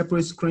a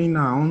separate screen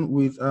now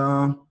with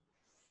a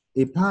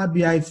Power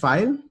BI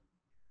file.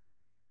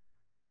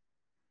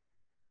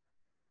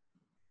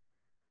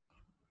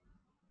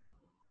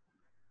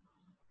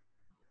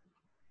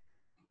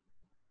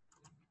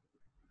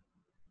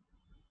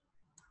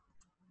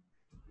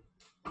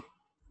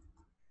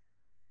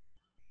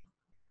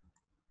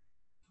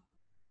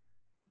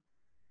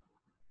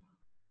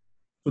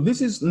 So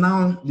this is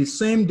now the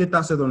same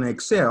data set on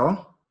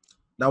Excel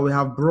that we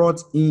have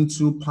brought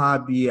into Power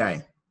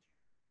BI.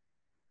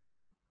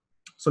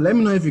 So let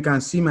me know if you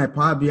can see my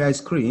Power BI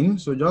screen.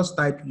 So just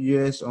type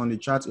yes on the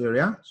chat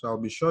area. So I'll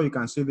be sure you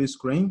can see this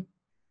screen.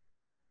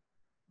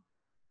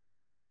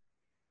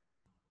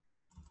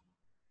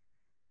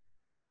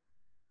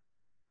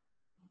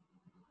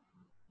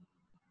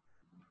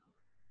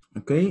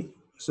 Okay,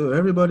 so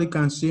everybody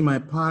can see my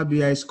Power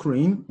BI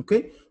screen.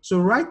 Okay, so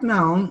right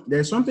now,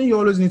 there's something you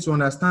always need to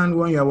understand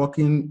when you're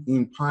working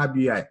in Power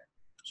BI.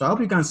 So I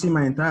hope you can see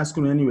my entire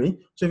screen anyway.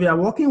 So if you are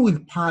working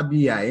with Power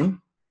BI,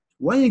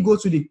 when you go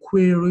to the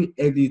query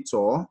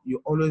editor,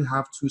 you always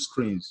have two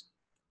screens.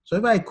 So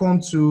if I come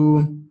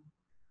to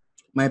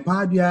my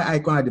Power BI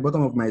icon at the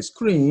bottom of my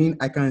screen,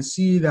 I can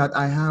see that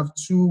I have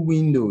two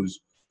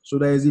windows. So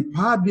there is a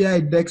Power BI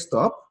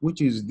desktop,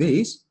 which is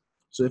this.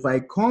 So if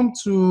I come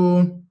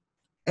to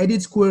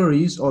edit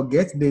queries or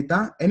get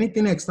data,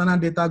 anything external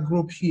data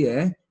group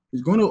here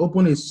is going to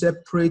open a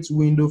separate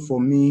window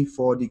for me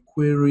for the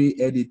query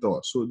editor.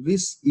 So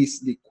this is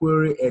the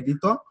query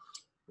editor.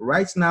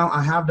 Right now,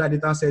 I have that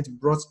data set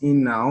brought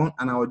in now,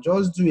 and I'll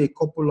just do a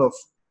couple of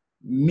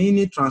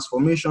mini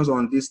transformations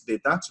on this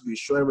data to be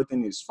sure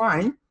everything is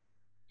fine.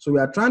 So we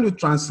are trying to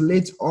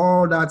translate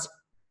all that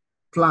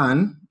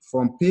plan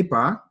from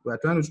paper. We are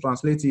trying to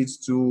translate it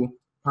to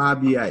Power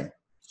BI.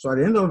 So at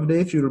the end of the day,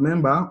 if you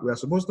remember, we are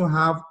supposed to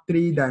have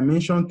 3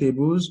 dimension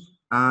tables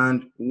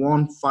and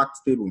 1 fact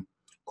table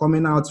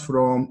coming out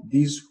from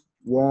this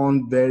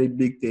one very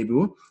big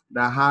table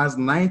that has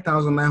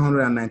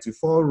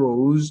 9,994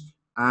 rows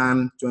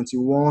and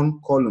 21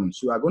 columns.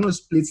 So we are going to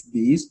split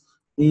these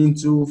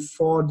into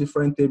 4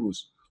 different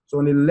tables. So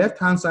on the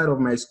left-hand side of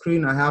my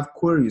screen, I have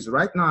queries.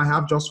 Right now, I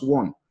have just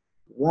one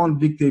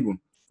big table,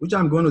 which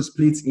I'm going to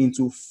split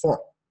into 4.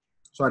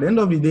 So at the end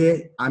of the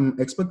day, I'm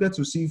expected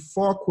to see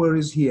 4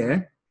 queries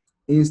here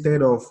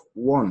instead of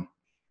 1.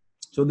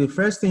 So the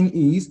first thing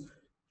is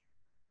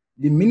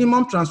the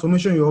minimum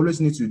transformation you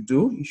always need to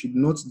do. You should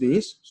note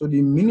this. So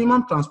the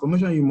minimum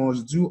transformation you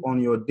must do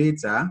on your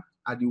data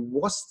at the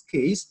worst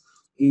case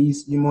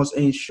is you must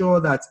ensure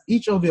that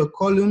each of your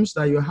columns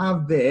that you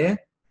have there,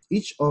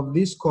 each of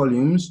these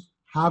columns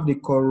have the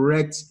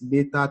correct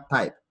data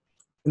type.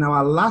 In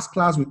our last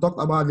class, we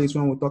talked about this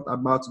when we talked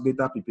about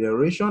data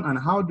preparation and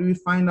how do we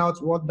find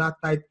out what that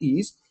type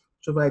is.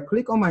 So if I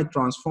click on my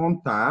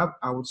transform tab,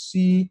 I will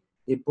see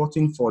a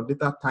button for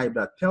data type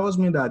that tells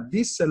me that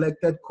this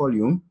selected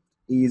column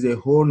is a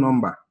whole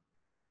number.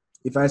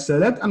 If I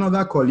select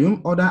another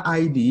column, other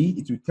ID,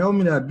 it will tell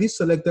me that this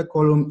selected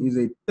column is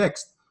a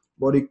text.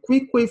 But a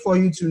quick way for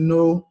you to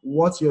know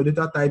what your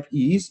data type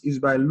is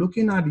by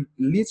looking at the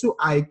little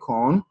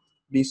icon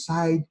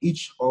beside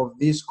each of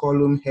these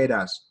column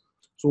headers.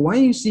 So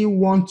when you see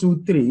 1,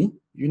 2, 3,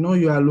 you know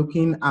you are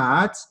looking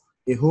at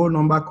a whole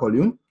number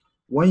column.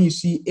 When you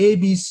see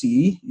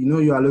ABC, you know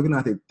you are looking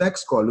at a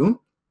text column.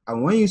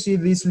 And when you see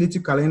this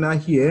little calendar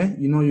here,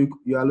 you know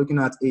you are looking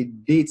at a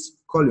date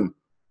column,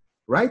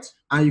 right?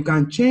 And you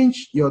can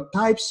change your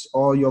types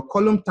or your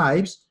column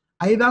types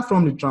either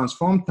from the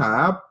transform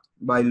tab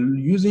by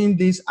using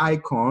this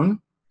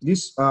icon,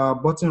 this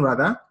button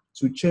rather,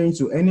 to change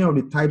to any of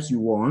the types you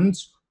want,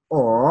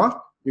 or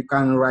you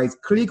can right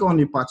click on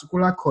a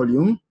particular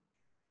column,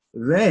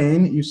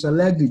 then you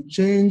select the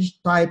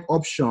change type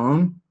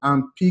option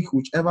and pick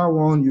whichever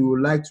one you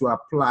would like to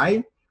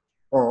apply,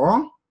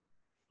 or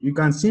you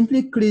can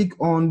simply click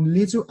on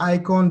little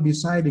icon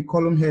beside the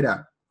column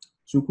header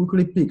to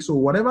quickly pick. So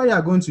whatever you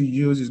are going to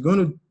use is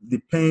going to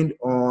depend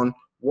on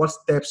what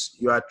steps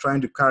you are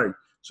trying to carry.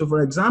 So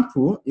for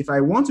example, if I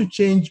want to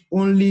change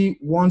only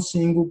one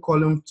single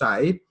column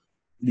type,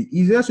 the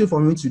easiest way for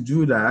me to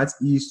do that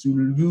is to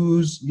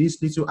use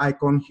this little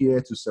icon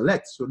here to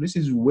select. So this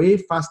is way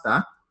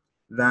faster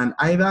than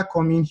either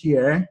coming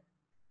here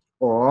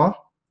or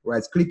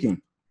right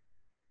clicking,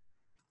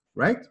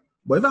 right?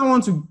 But if I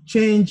want to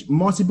change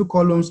multiple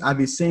columns at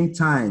the same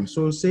time,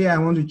 so say I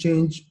want to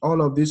change all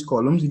of these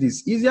columns, it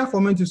is easier for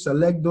me to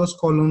select those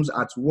columns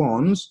at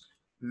once,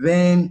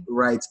 then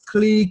right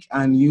click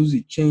and use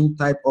the change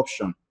type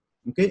option.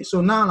 Okay,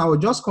 so now I will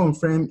just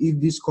confirm if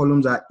these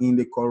columns are in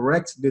the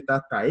correct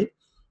data type.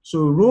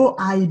 So row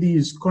ID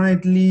is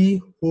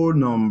currently whole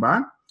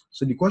number.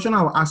 So the question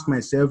I will ask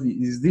myself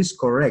is this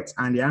correct?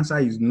 And the answer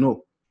is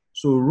no.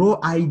 So row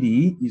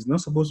ID is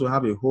not supposed to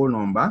have a whole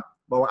number.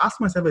 But I'll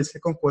ask myself a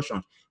second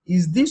question.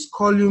 Is this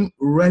column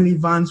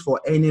relevant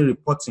for any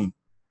reporting?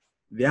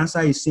 The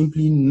answer is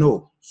simply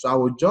no. So I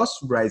will just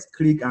right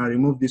click and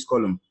remove this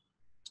column.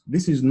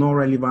 This is not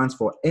relevant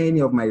for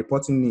any of my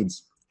reporting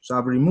needs. So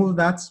I've removed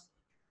that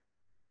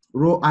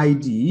row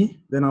ID.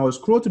 Then I will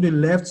scroll to the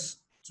left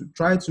to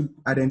try to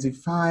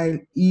identify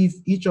if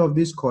each of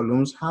these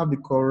columns have the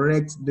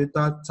correct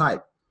data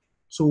type.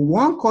 So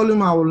one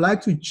column I would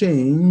like to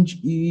change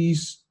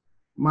is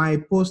my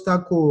postal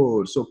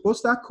code. So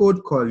postal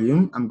code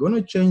column, I'm going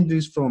to change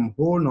this from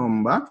whole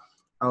number.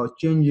 I'll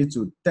change it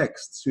to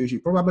text. So you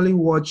should probably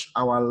watch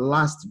our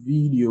last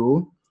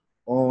video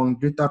on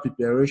data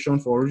preparation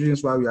for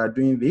reasons why we are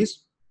doing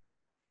this.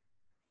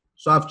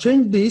 So I've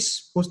changed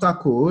this postal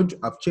code.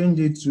 I've changed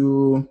it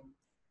to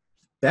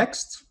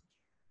text.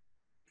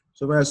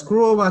 So if I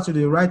scroll over to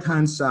the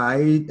right-hand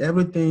side,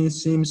 everything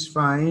seems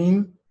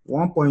fine.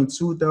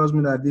 1.2 tells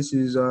me that this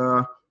is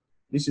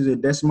a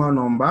decimal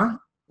number.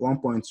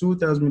 1.2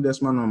 tells me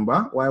decimal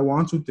number, while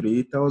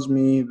 123 tells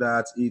me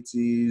that it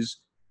is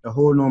a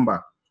whole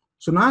number.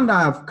 So now that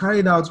I've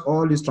carried out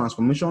all this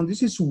transformation,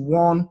 this is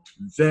one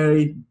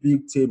very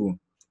big table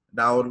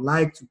that I would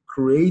like to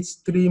create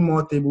 3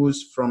 more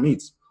tables from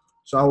it.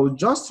 So I will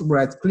just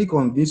right click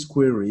on this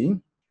query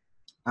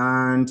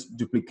and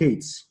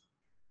duplicate.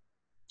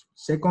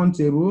 Second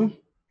table,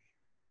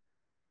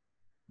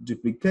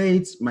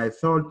 duplicate my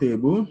third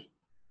table,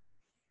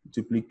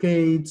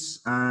 duplicate,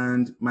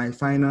 and my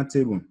final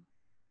table.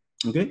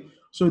 Okay,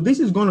 so this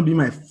is going to be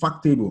my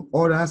fact table.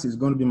 Orders is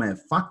going to be my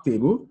fact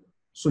table.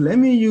 So let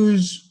me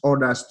use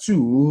orders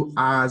 2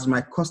 as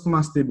my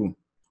customers table.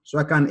 So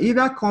I can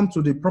either come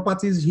to the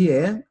properties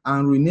here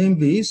and rename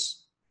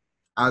this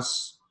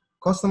as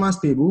customers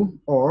table,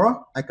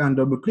 or I can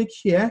double click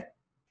here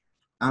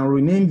and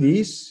rename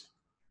this.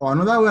 Or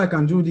another way I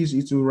can do this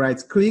is to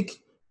right click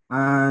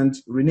and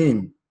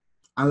rename.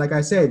 And like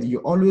I said, you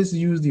always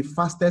use the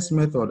fastest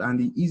method and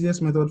the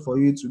easiest method for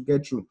you to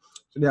get through.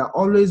 So there are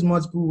always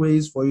multiple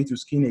ways for you to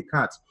skin a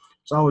cat.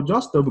 So I will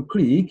just double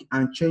click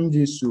and change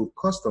this to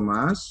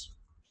customers.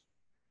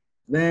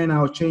 Then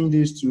I'll change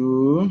this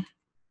to,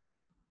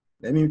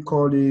 let me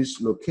call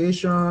this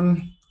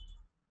location.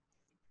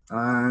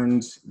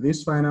 And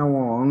this final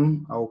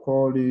one, I'll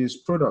call this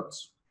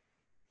products.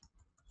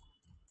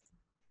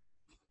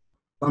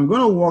 I'm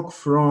going to work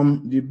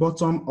from the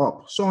bottom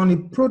up. So on the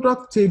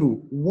product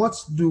table, what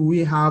do we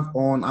have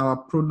on our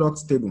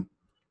product table?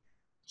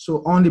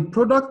 So on the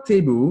product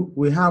table,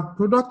 we have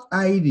product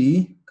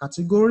ID,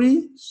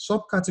 category,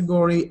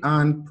 subcategory,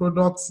 and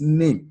product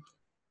name.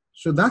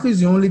 So that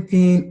is the only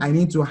thing I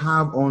need to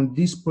have on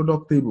this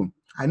product table.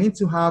 I need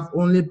to have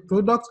only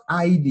product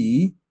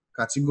ID,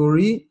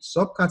 category,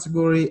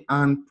 subcategory,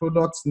 and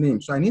product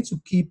name. So I need to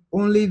keep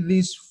only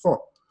these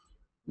 4.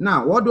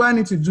 Now, what do I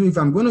need to do if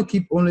I'm going to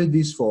keep only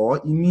these four?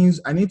 It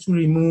means I need to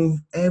remove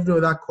every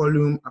other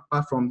column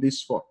apart from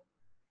these four.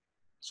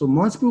 So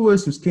multiple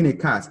ways to skin a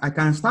cat. I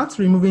can start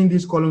removing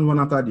these columns one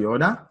after the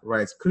other.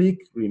 Right click,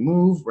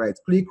 remove, right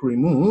click,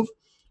 remove.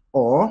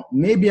 Or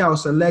maybe I'll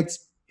select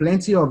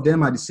plenty of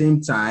them at the same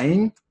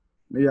time.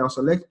 Maybe I'll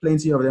select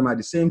plenty of them at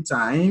the same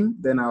time.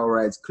 Then I'll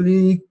right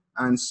click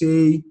and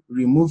say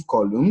remove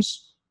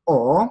columns.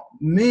 Or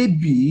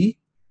maybe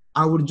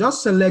I would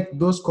just select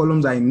those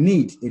columns I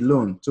need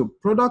alone. So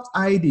product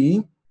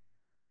ID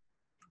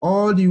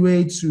all the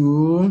way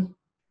to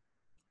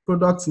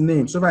product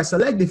name. So if I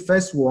select the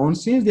first one,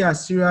 since they are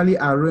serially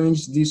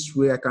arranged this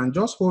way, I can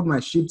just hold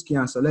my shift key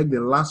and select the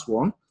last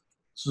one.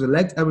 So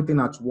select everything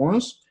at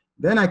once.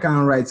 Then I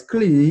can right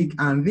click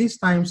and this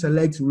time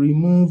select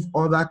remove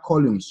other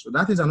columns. So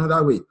that is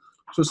another way.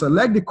 So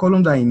select the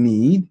columns I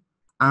need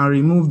and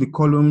remove the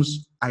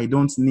columns I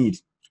don't need,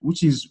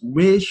 which is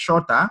way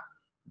shorter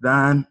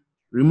than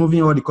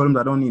removing all the columns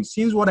I don't need.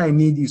 Since what I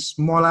need is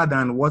smaller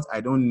than what I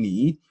don't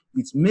need,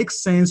 it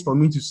makes sense for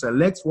me to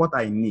select what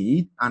I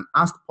need and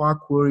ask Power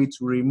Query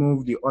to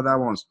remove the other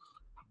ones.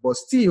 But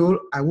still,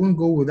 I won't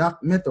go with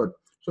that method.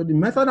 So the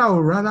method I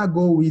would rather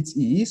go with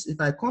is, if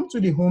I come to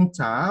the Home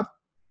tab,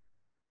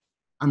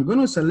 I'm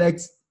going to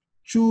select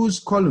Choose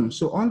Columns.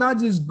 So under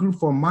this group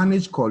for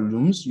Manage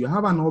Columns, you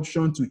have an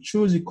option to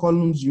choose the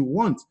columns you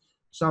want.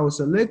 So I will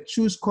select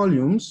Choose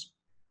Columns.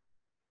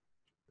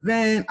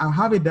 Then I'll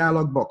have a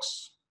dialog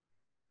box.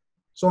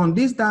 So on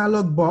this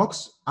dialog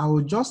box, I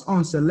will just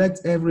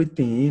unselect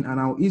everything and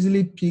I'll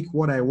easily pick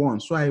what I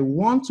want. So I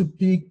want to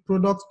pick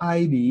product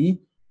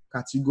ID,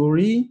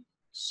 category,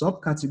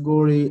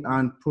 subcategory,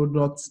 and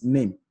product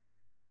name.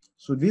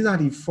 So these are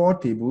the four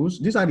tables.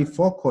 These are the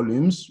four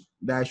columns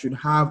that I should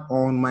have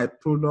on my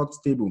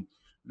product table.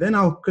 Then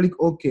I'll click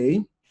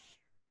OK,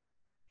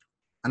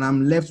 and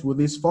I'm left with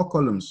these four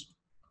columns.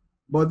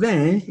 But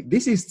then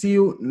this is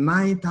still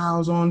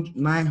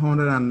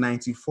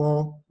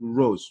 9,994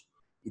 rows.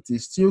 It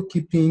is still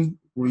keeping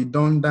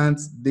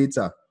redundant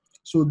data.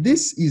 So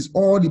this is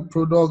all the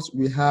products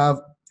we have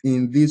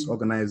in this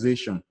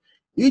organization.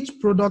 Each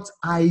product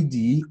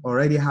ID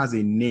already has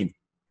a name.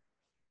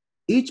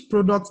 Each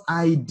product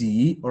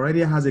ID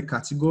already has a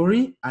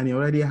category and it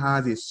already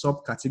has a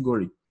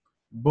subcategory.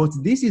 But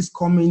this is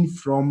coming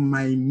from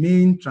my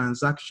main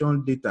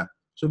transaction data.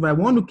 So if I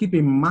want to keep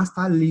a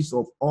master list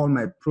of all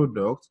my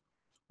products,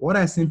 what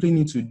I simply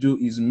need to do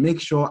is make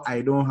sure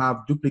I don't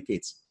have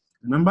duplicates.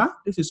 Remember,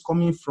 this is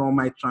coming from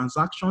my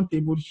transaction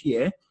table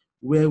here,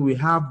 where we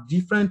have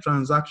different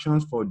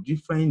transactions for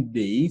different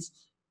dates,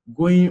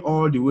 going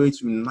all the way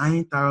to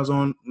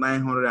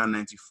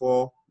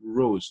 9,994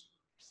 rows.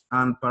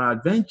 And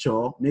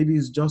peradventure, maybe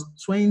it's just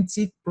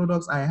 20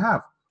 products I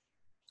have.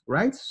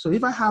 Right? So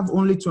if I have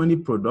only 20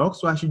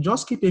 products, so I should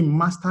just keep a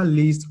master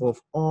list of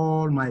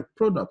all my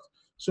products.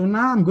 So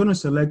now I'm going to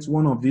select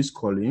one of these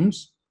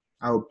columns.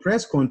 I'll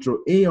press Ctrl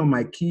A on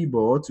my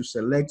keyboard to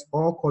select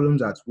all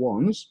columns at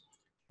once.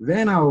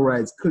 Then I'll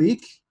right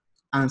click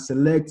and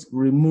select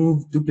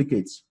remove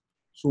duplicates.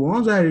 So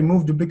once I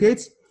remove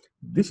duplicates,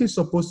 this is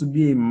supposed to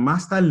be a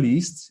master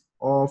list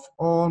of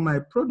all my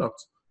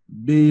products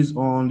based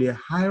on the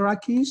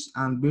hierarchies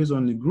and based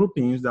on the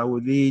groupings that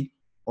we did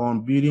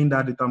on building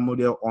that data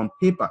model on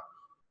paper.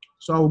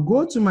 So I'll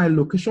go to my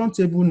location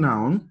table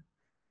now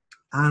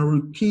and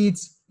repeat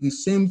the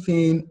same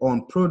thing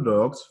on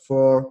products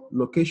for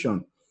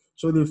location.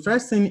 So the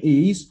first thing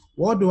is,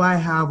 what do I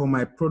have on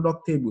my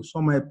product table?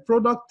 So my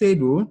product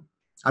table,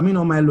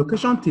 on my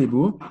location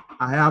table,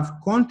 I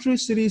have country,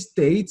 city,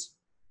 state,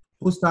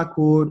 postal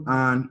code,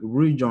 and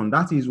region.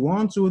 That is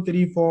 1, 2,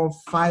 3, 4,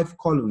 5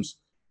 columns.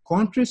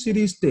 Country,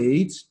 city,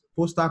 state,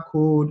 postal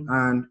code,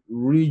 and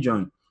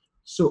region.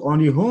 So on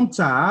the Home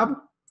tab,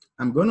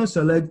 I'm going to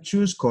select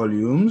Choose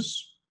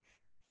Columns.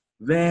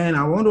 Then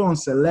I want to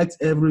unselect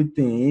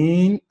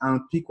everything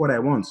and pick what I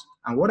want.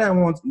 And what I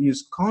want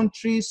is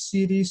country,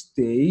 city,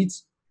 state,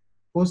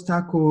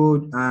 postal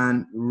code,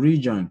 and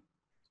region.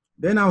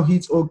 Then I'll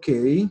hit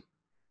OK.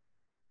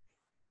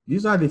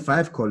 These are the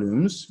 5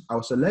 columns.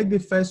 I'll select the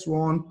first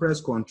one, press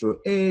Ctrl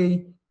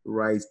A,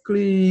 right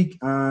click,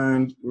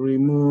 and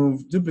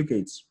remove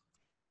duplicates.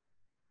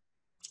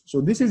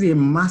 So this is a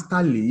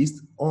master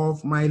list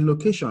of my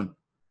location.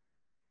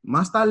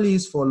 Master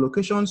list for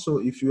location. So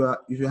if you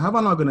have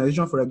an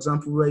organization, for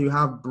example, where you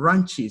have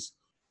branches,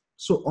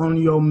 so on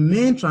your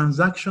main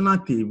transactional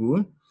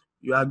table,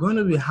 you are going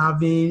to be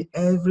having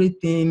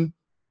everything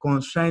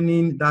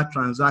concerning that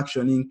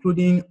transaction,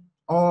 including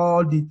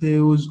all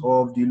details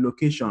of the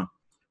location.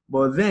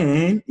 But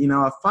then in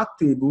our fact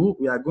table,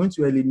 we are going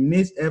to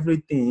eliminate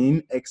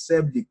everything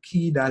except the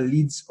key that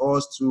leads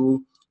us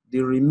to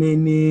the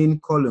remaining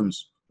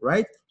columns.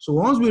 Right? So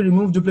once we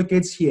remove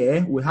duplicates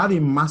here, we have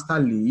a master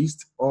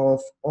list of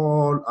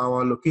all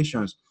our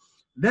locations.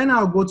 Then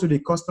I'll go to the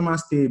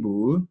customers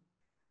table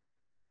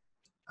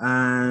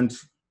and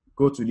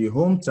go to the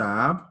Home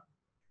tab,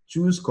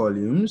 choose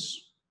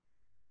columns.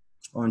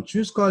 On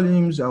choose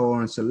columns, I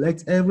will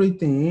select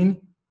everything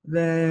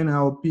Then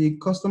I'll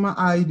pick customer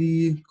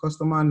ID,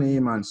 customer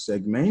name, and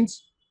segment.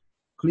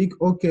 Click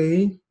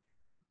OK.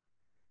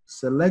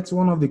 Select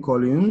one of the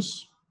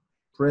columns.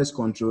 Press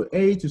Ctrl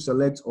A to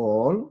select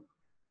all.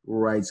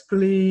 Right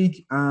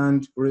click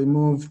and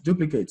remove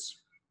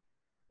duplicates.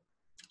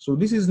 So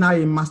this is now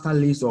a master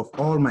list of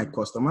all my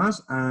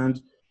customers,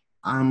 and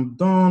I'm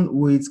done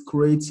with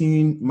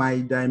creating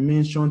my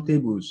dimension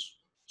tables.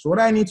 So what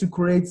I need to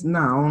create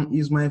now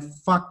is my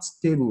fact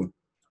table.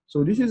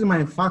 So this is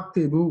my fact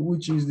table,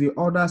 which is the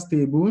orders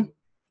table.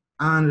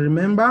 And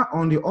remember,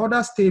 on the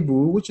orders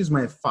table, which is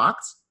my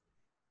facts,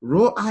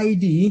 row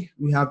ID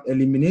we have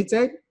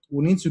eliminated.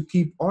 We need to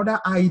keep order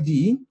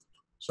ID.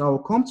 So I'll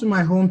come to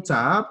my home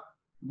tab,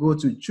 go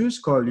to choose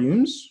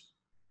columns,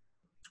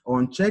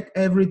 uncheck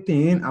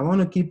everything. I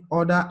want to keep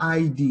order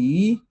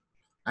ID.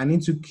 I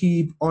need to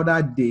keep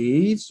order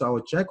date. So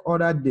I'll check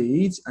order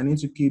date. I need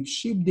to keep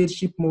ship date,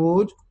 ship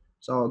mode.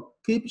 So I'll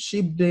keep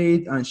ship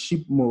date and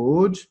ship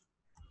mode.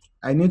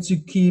 I need to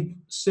keep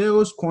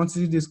sales,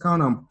 quantity,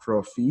 discount, and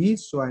profit.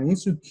 So I need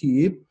to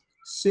keep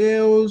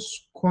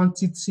sales,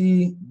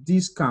 quantity,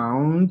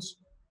 discount,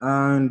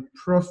 and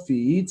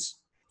profit.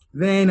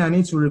 Then I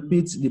need to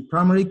repeat the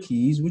primary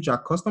keys, which are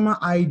customer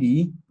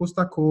ID,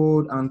 postal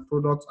code, and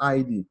product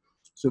ID.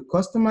 So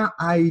customer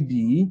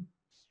ID,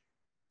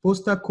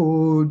 postal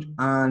code,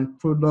 and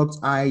product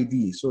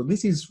ID. So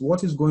this is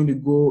what is going to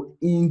go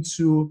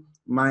into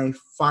my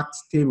fact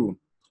table.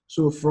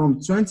 So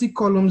from 20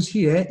 columns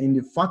here in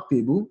the fact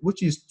table,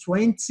 which is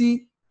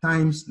 20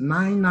 times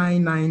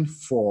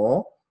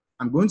 9994,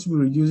 I'm going to be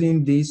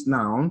reducing this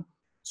now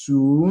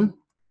to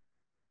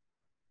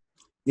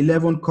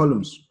 11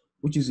 columns,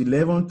 which is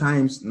 11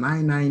 times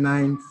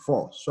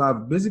 9994. So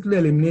I've basically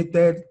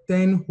eliminated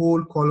 10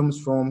 whole columns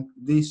from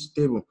this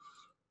table.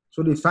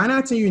 So the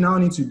final thing you now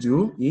need to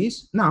do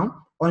is,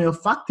 now on your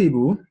fact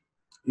table,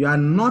 you are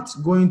not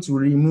going to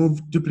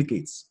remove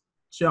duplicates.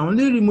 So you're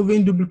only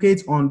removing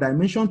duplicates on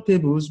dimension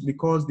tables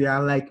because they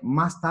are like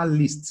master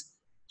lists.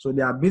 So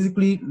they are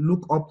basically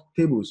lookup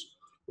tables.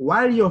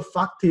 While your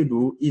fact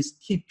table is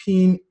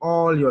keeping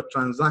all your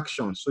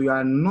transactions. So you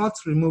are not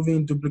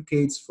removing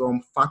duplicates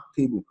from fact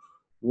table.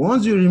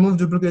 Once you remove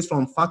duplicates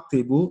from fact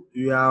table,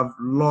 you have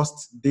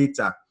lost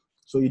data.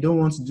 So you don't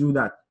want to do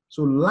that.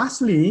 So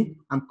lastly,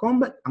 I'm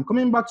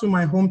coming back to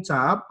my home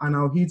tab and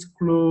I'll hit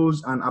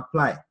close and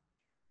apply.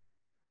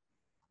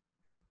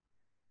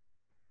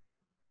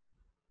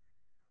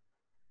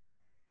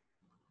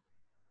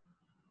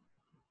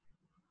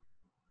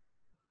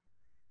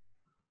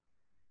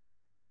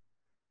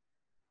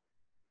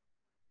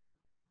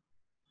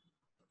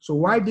 So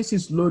while this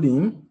is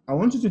loading, I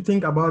want you to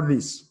think about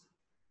this.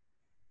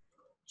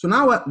 So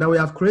now that we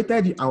have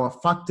created our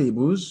fact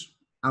tables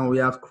and we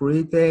have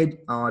created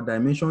our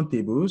dimension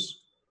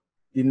tables,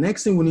 the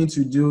next thing we need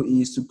to do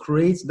is to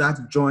create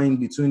that join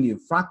between the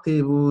fact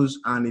tables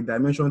and the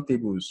dimension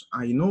tables.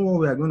 And you know what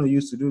we are going to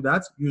use to do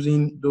that?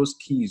 Using those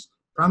keys,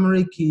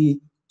 primary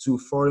key to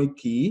foreign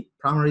key,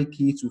 primary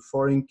key to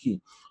foreign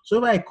key. So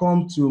if I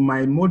come to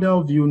my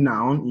model view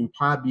now in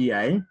Power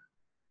BI,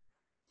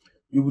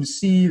 you will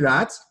see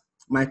that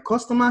my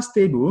customers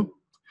table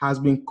has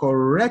been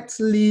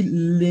correctly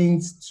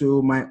linked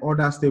to my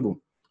orders table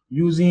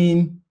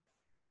using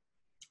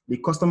the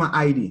customer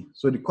ID.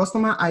 So the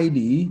customer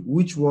ID,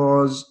 which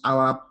was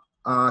our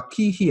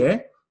key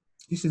here,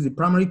 this is the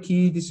primary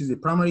key, this is the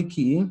primary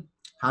key,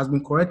 has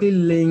been correctly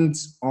linked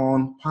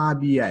on Power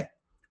BI.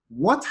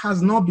 What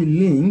has not been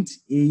linked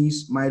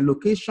is my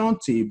location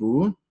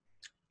table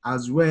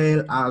as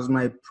well as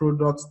my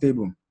product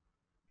table.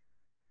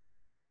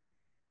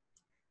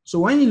 So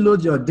when you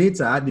load your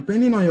data,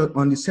 depending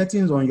on the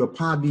settings on your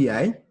Power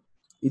BI,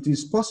 it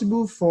is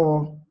possible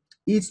for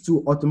it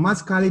to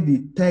automatically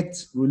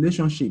detect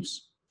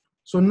relationships.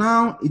 So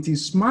now it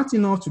is smart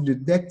enough to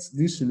detect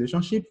this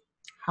relationship.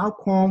 How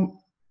come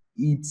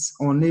it's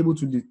unable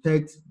to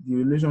detect the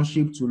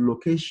relationship to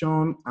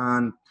location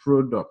and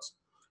product?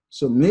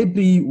 So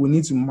maybe we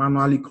need to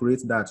manually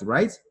create that,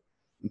 right?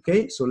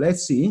 Okay, so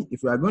let's see.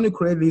 If we are going to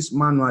create this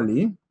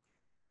manually,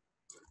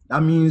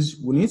 that means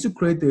we need to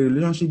create a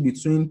relationship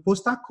between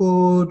postal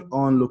code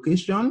on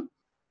location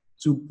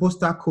to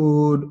postal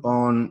code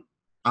on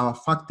our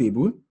fact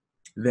table,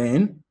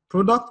 then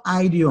product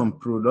ID on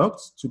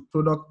product to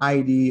product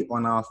ID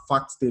on our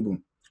fact table.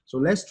 So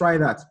let's try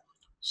that.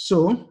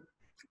 So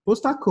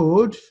postal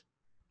code.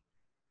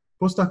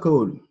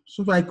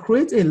 So if I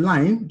create a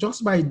line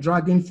just by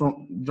dragging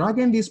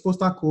this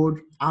postal code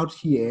out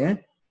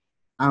here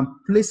and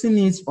placing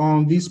it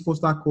on this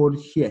postal code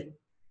here,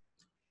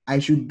 I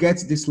should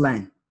get this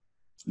line.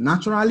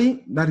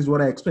 Naturally, that is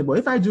what I expect. But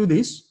if I do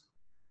this,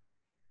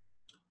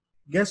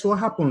 guess what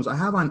happens? I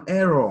have an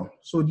error.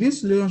 So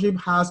this relationship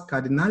has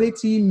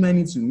cardinality,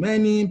 many to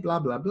many, blah,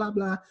 blah, blah,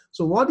 blah.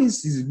 So what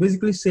this is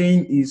basically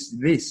saying is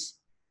this.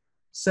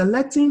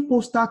 Selecting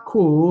postal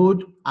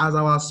code as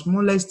our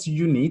smallest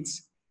unit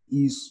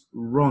is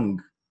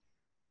wrong,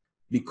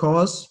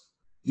 because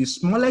the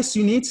smallest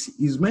unit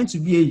is meant to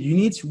be a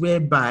unit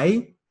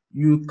whereby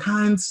you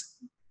can't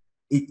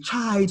a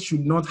child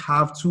should not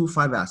have two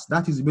fathers.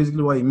 That is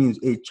basically what it means.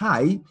 A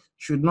child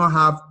should not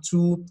have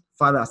two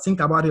fathers. Think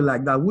about it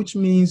like that, which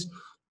means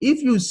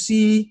if you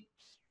see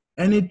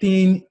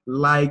anything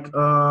like,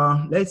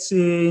 let's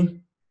say,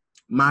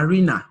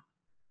 Marina.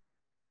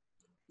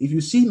 If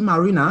you see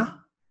Marina,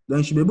 then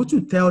you should be able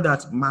to tell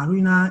that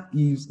Marina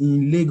is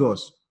in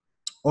Lagos.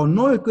 On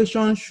no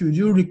occasion should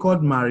you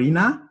record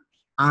Marina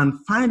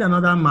and find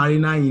another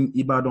Marina in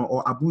Ibadan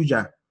or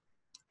Abuja.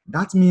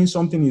 That means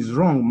something is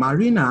wrong.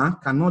 Marina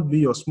cannot be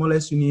your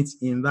smallest unit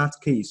in that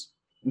case.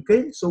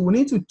 Okay, so we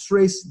need to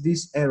trace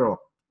this error.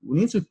 We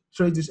need to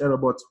trace this error,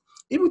 but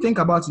if you think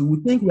about it, we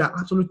think we are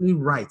absolutely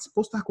right.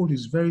 Postal code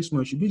is very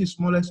small. It should be the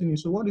smallest unit.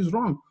 So what is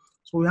wrong?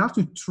 So we have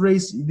to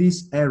trace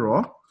this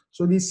error.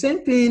 So the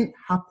same thing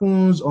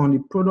happens on the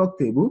product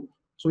table.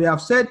 So we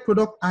have said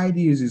product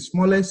ID is the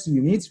smallest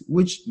unit,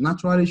 which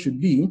naturally should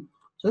be.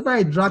 So if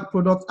I drag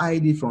product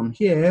ID from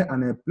here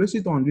and I place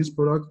it on this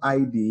product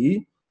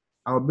ID,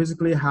 I'll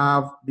basically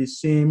have the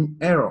same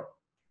error.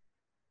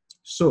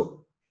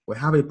 So we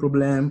have a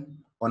problem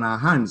on our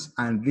hands,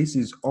 and this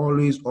is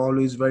always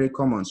very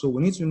common. So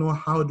we need to know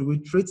how do we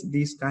treat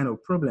this kind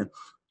of problem.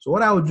 So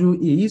what I'll do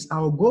is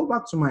I'll go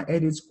back to my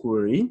edit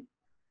query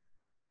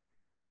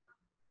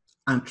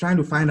and try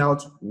to find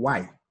out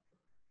why.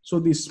 So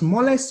the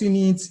smallest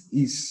unit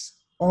is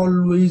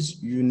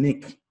always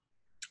unique,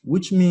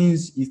 which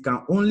means it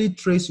can only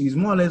trace, is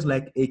more or less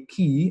like a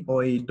key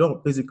or a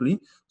door, basically.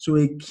 So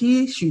a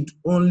key should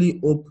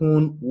only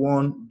open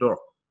one door,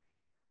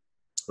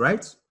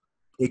 right?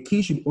 A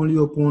key should only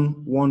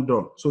open one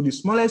door. So the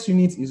smallest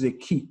unit is a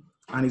key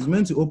and it's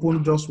meant to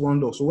open just one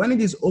door. So when it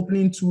is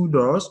opening two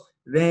doors,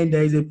 then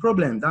there is a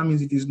problem. That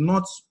means it is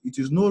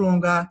no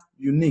longer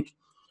unique.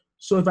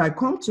 So if I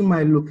come to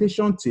my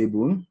location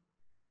table,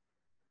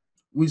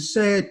 we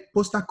said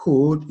postal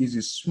code is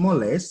the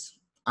smallest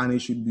and it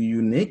should be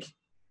unique.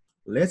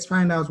 Let's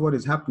find out what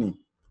is happening.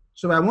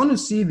 So if I want to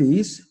see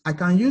this, I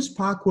can use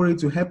Power Query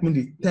to help me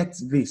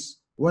detect this,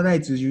 whether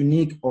it is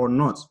unique or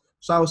not.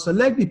 So I'll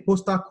select the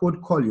postal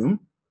code column.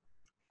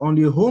 On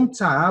the Home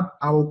tab,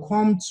 I will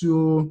come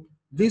to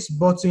this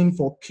button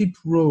for Keep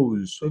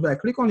Rows. So if I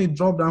click on the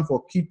drop down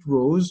for Keep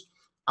Rows,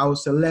 I will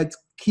select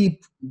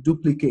Keep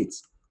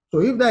Duplicates.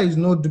 So if there is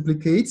no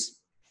duplicates,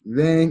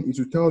 then it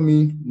will tell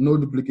me no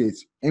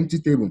duplicates, empty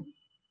table.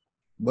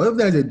 But if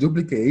there's a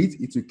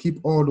duplicate, it will keep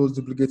all those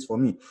duplicates for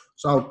me.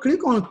 So I'll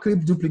click on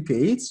Keep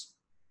Duplicates.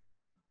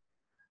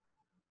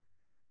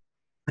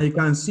 And you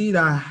can see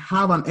that I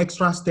have an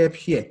extra step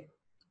here,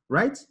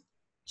 right?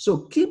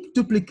 So keep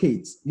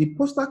duplicates. The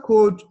postal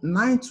code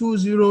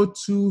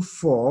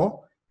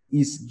 92024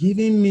 is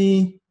giving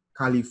me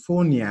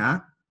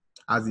California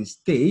as a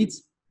state,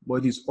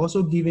 but it's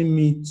also giving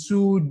me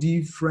two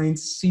different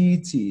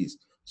cities.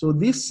 So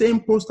this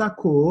same postal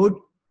code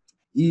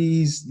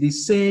is the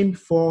same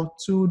for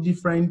two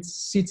different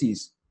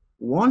cities.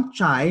 One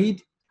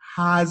child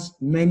has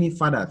many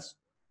fathers,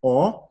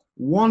 or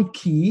one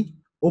key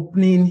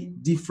opening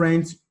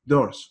different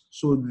doors.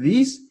 So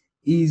this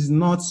is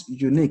not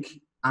unique,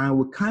 and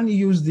we can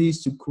use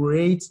this to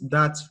create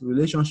that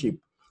relationship.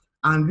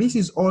 And this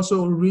is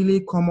also really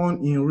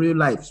common in real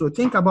life. So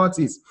think about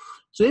it.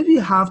 So if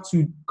you have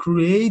to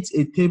create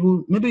a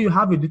table, maybe you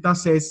have a data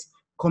set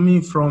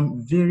coming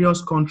from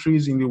various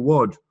countries in the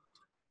world,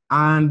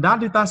 and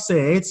that data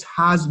set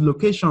has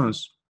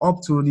locations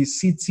up to the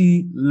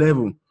city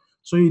level.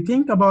 So you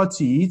think about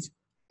it,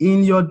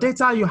 in your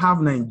data, you have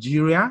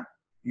Nigeria,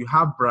 you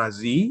have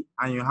Brazil,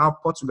 and you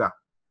have Portugal,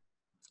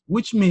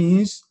 which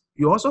means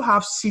you also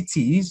have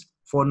cities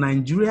for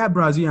Nigeria,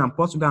 Brazil, and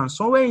Portugal. And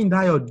somewhere in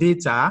that your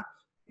data,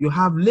 you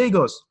have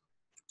Lagos.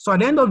 So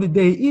at the end of the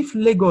day, if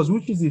Lagos,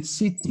 which is the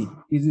city,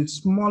 is the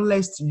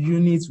smallest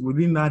unit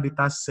within that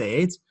data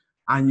set,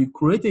 and you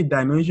create a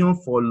dimension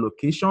for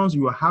locations,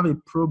 you will have a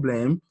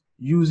problem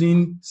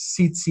using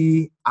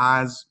city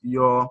as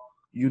your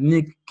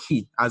unique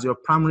key, as your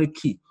primary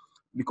key.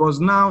 Because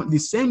now the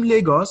same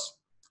Lagos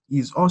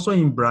is also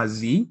in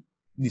Brazil,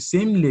 the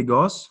same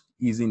Lagos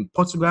is in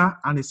Portugal,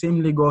 and the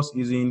same Lagos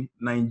is in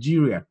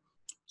Nigeria.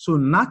 So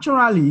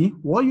naturally,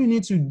 what you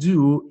need to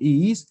do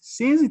is,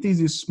 since it is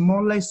the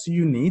smallest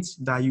unit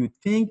that you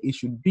think it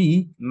should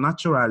be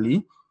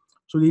naturally,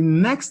 so the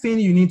next thing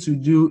you need to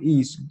do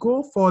is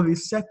go for the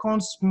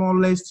second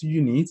smallest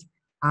unit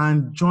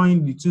and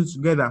join the two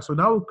together. So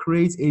that will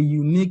create a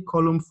unique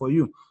column for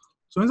you.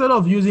 So instead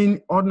of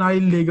using ordinary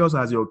Lagos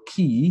as your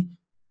key,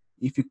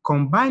 if you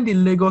combine the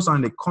Lagos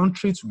and the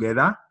country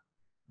together,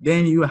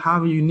 then you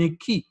have a unique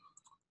key.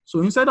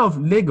 So instead of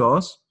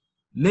Lagos,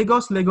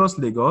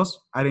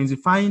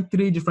 identifying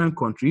three different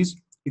countries,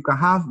 you can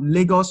have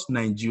Lagos,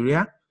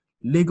 Nigeria,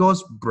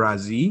 Lagos,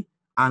 Brazil,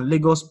 and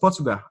Lagos,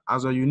 Portugal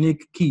as your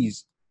unique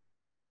keys.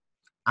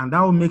 And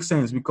that will make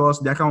sense because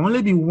there can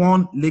only be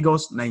one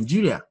Lagos,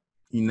 Nigeria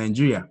in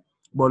Nigeria.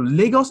 But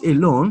Lagos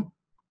alone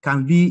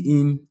can be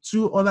in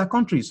two other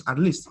countries at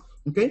least,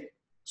 okay?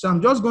 So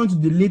I'm just going to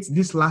delete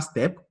this last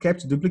step,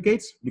 kept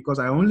duplicates, because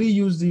I only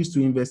use this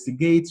to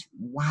investigate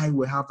why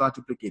we have that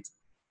duplicate.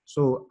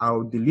 So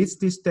I'll delete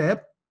this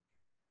step.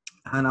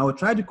 and I will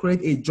try to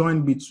create a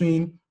join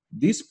between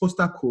this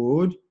postal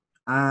code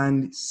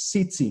and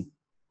city.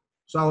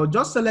 So I will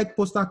just select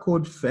postal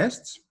code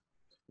first,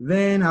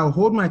 then I'll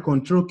hold my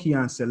control key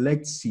and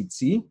select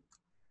city.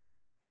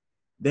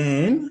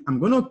 Then I'm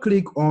going to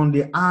click on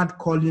the add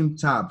column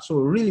tab. So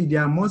really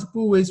there are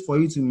multiple ways for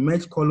you to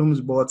merge columns,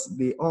 but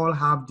they all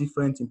have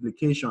different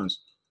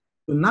implications.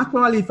 So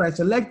naturally, if I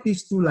select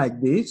these two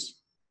like this,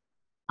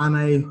 and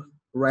I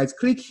right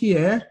click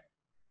here,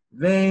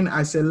 then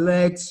I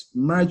select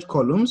merge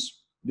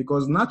columns,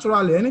 because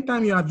naturally,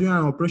 anytime you are doing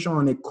an operation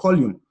on a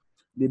column,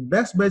 the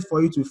best bet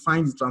for you to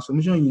find the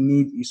transformation you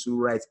need is to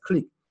right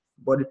click.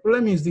 But the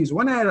problem is this: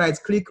 when I right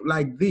click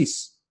like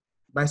this,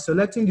 by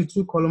selecting the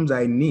two columns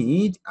I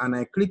need and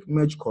I click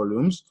merge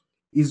columns,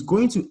 it's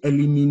going to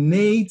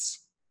eliminate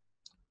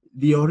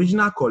the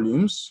original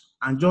columns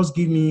and just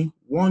give me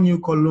one new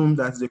column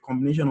that's a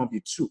combination of the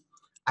two.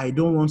 I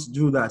don't want to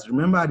do that.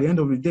 Remember, at the end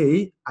of the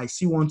day, I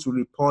still want to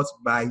report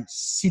by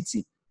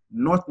city,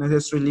 not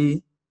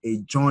necessarily a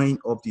join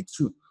of the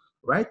two,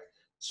 right?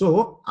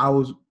 So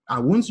I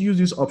won't use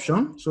this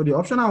option. So the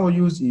option I will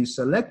use is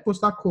select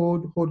postal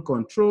code, hold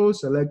control,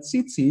 select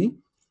city.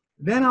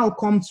 Then I'll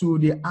come to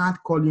the add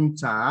column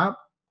tab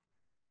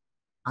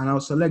and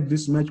I'll select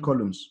this merge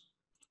columns,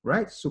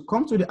 right? So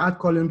come to the add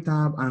column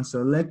tab and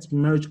select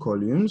merge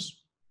columns.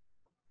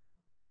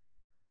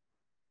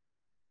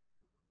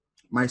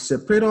 My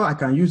separator, I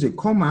can use a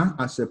comma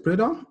as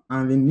separator,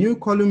 and the new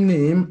column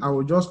name, I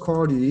will just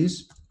call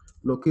this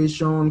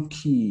location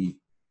key.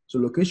 So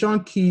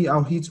location key,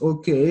 I'll hit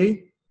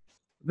OK.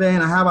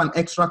 Then I have an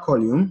extra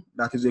column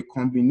that is a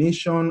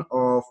combination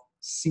of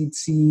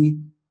city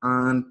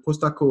and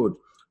postal code.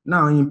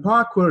 Now in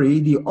Power Query,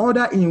 the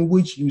order in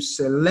which you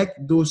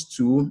select those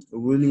two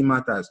really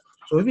matters.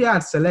 So if you had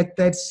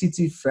selected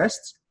city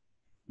first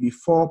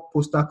before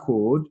postal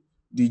code,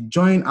 the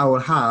join I will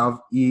have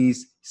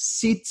is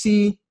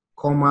city,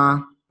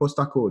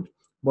 postal code.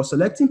 But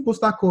selecting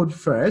postal code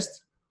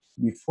first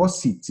before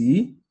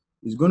city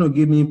is going to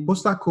give me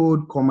postal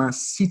code,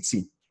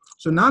 city.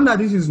 So now that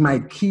this is my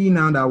key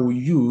now that I will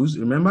use,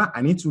 remember,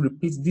 I need to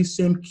repeat this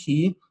same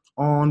key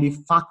on the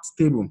fact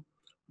table.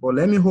 But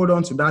let me hold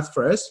on to that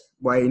first.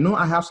 But I know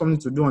I have something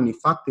to do on the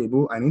fact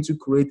table. I need to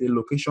create a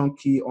location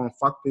key on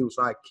fact table.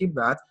 So I keep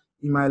that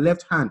in my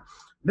left hand.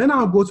 Then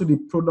I'll go to the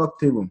product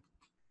table.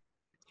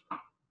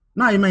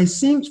 Now, it might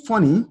seem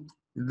funny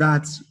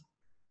that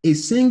a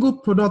single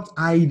product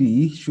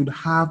ID should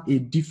have a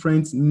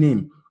different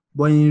name.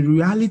 But in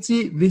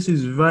reality, this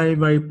is very,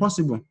 very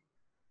possible.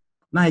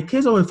 Now, in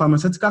case of a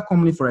pharmaceutical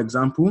company, for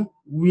example,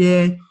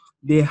 where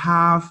they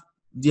have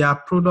their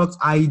product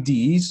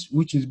IDs,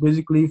 which is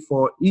basically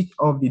for each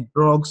of the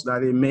drugs that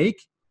they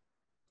make,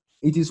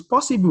 it is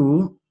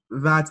possible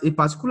that a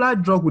particular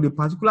drug with a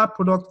particular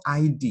product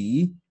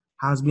ID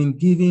has been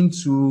given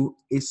to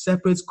a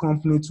separate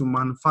company to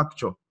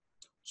manufacture.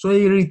 So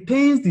it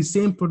retains the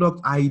same product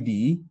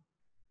ID,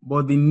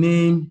 but the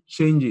name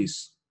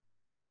changes,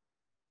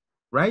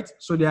 right?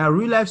 So there are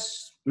real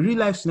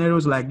life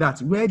scenarios like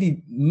that where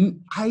the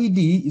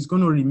ID is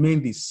going to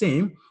remain the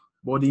same,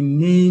 but the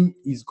name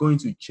is going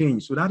to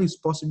change. So that is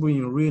possible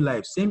in real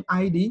life. Same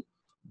ID,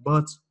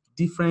 but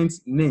different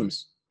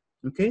names.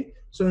 Okay,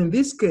 so in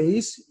this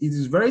case, it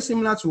is very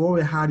similar to what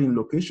we had in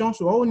location.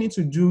 So all we need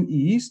to do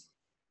is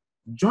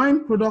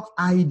join product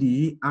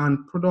ID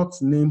and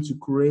product name to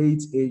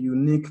create a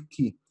unique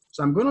key.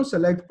 So I'm going to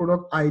select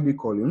product ID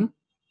column,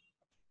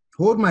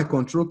 hold my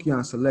control key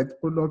and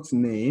select product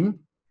name.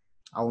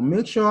 I'll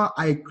make sure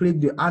I click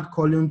the add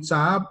column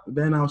tab,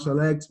 then I'll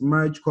select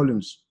merge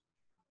columns.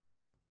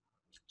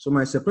 So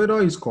my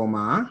separator is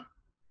comma,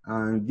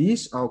 and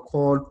this I'll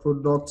call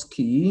product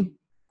key.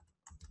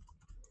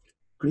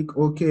 Click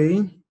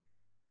OK.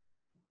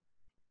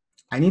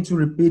 I need to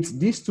repeat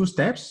these two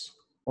steps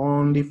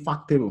on the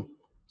fact table.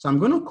 So I'm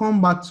going to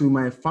come back to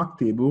my fact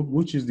table,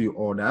 which is the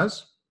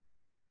orders.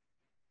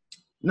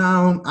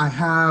 Now I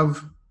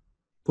have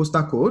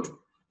postal code,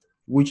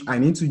 which I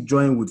need to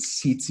join with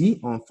city.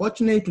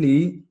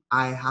 Unfortunately,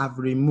 I have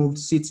removed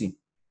city.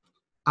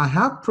 I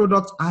have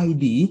product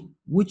ID,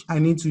 which I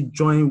need to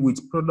join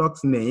with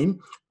product name.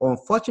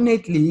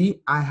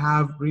 Unfortunately, I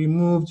have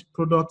removed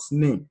product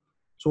name.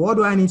 So what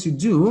do I need to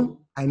do?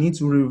 I need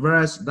to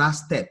reverse that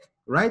step,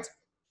 right?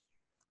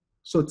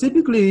 So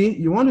typically,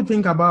 you want to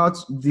think about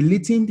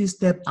deleting this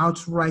step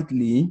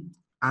outrightly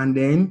and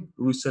then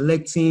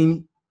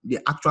reselecting the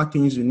actual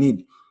things you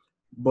need.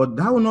 But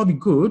that will not be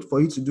good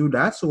for you to do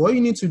that. So what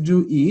you need to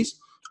do is,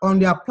 on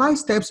the apply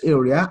steps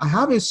area, I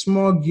have a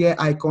small gear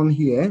icon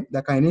here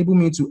that can enable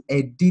me to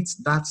edit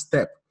that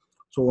step.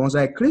 So once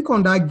I click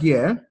on that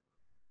gear,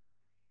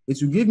 it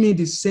will give me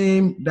the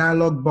same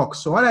dialog box.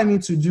 So what I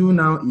need to do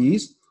now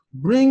is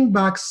bring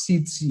back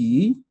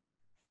city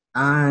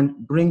and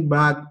bring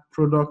back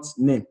product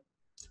name.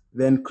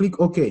 Then click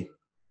OK.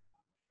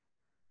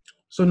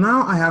 So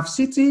now I have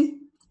city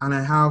and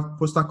I have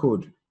postal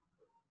code.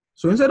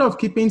 So instead of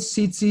keeping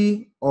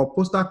city or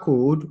postal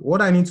code,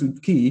 what I need to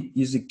keep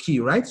is the key,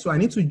 right? So I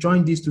need to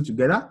join these two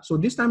together. So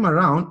this time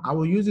around, I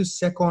will use the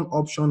second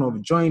option of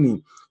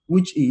joining,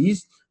 which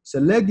is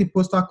select the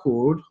postal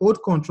code,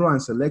 hold control and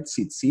select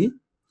city.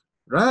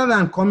 Rather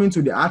than coming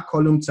to the add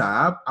column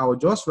tab, I will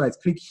just right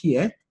click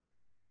here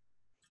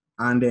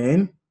and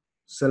then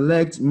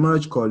select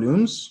merge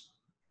columns.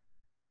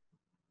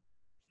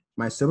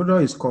 My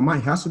separator is comma,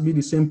 it has to be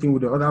the same thing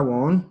with the other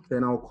one.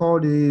 Then I'll call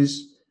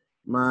this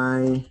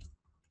my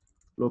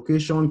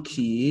location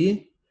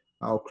key.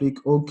 I'll click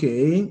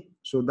OK.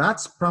 So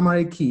that's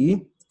primary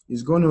key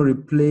is going to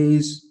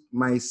replace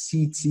my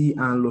city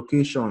and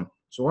location.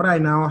 So what I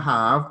now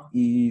have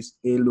is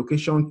a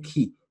location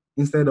key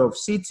instead of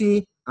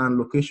city and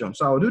location.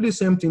 So I'll do the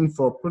same thing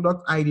for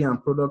product ID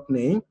and product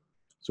name.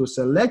 So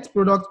select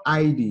product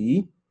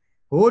ID,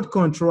 hold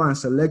control and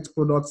select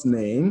product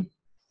name,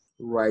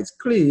 right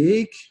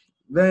click,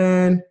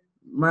 then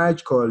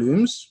merge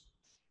columns.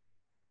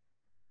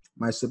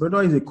 My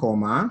separator is a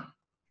comma,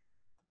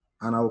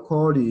 and I'll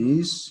call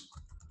this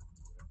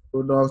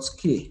product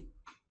key.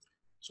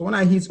 So when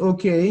I hit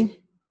OK,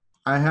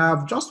 I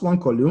have just one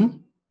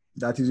column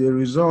that is a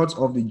result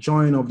of the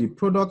join of the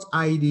product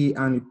ID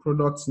and the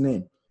product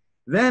name.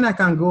 Then I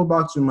can go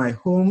back to my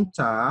home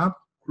tab,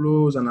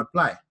 close and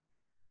apply.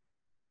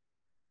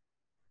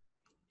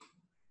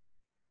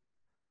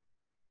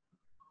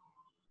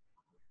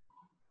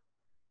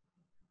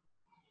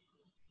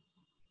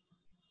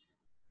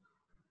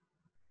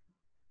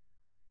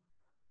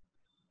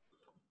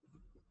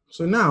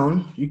 So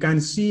now you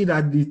can see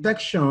that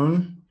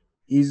detection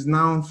is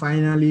now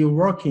finally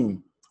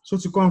working. So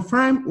to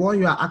confirm what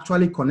you are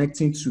actually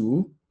connecting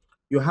to,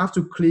 you have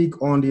to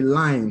click on the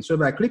line. So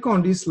if I click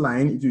on this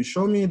line, it will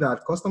show me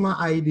that customer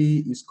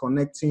ID is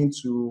connecting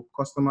to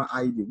customer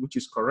ID, which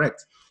is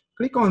correct.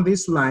 Click on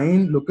this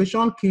line,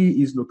 location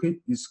key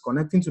is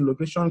connecting to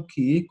location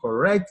key,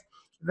 correct.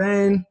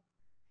 Then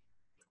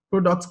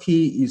product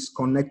key is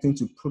connecting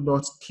to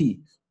product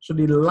key. So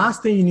the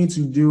last thing you need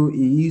to do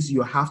is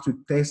you have to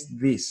test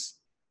this.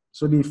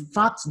 So the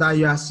fact that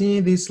you are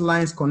seeing these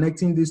lines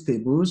connecting these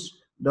tables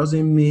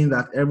doesn't mean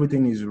that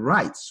everything is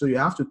right. So you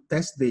have to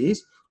test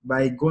this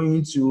by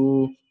going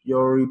to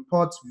your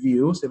report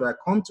view. So if I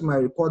come to my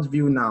report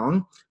view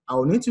now, I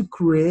will need to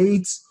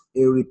create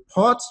a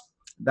report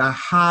that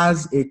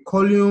has a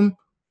column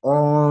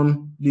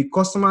on the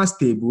customers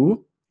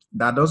table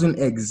that doesn't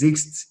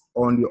exist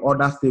on the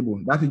other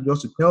table. That is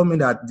just to tell me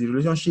that the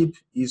relationship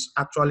is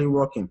actually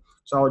working.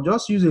 So I'll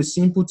just use a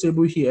simple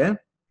table here.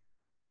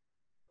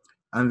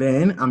 And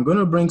then I'm going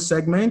to bring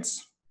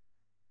segments.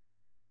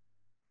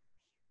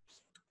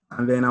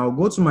 And then I'll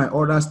go to my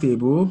orders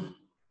table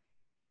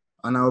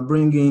and I'll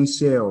bring in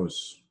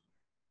sales.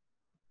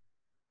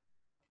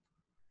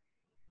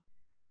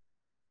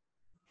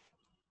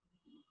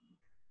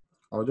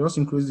 I'll just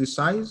increase the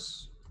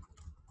size.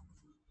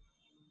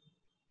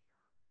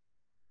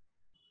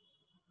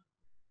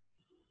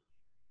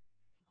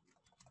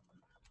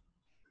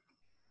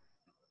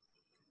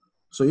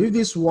 So if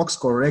this works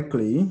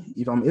correctly,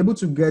 if I'm able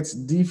to get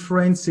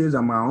different sales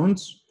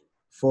amounts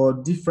for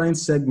different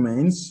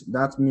segments,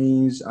 that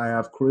means I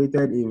have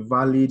created a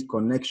valid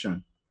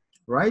connection,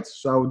 right?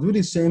 So I'll do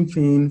the same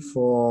thing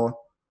for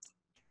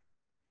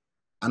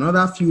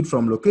another field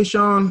from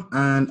location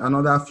and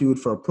another field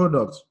for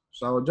product.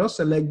 So I'll just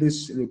select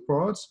this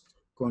report,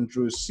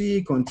 Control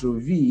C, Control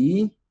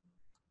V,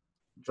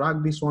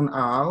 drag this one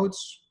out.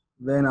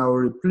 Then I'll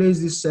replace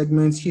this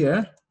segment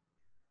here.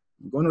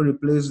 I'm going to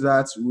replace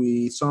that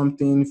with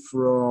something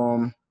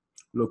from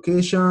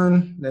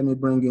location. Let me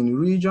bring in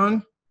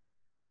region.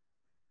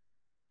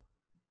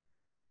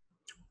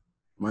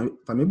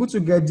 If I'm able to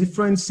get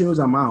different sales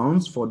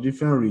amounts for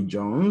different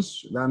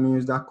regions, that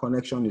means that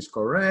connection is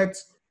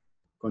correct.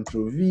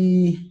 Control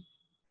V.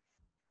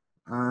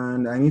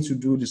 And I need to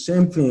do the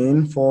same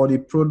thing for the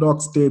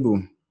product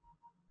table.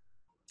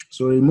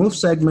 So remove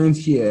segment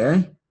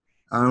here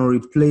and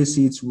replace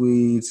it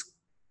with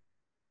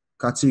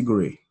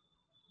category.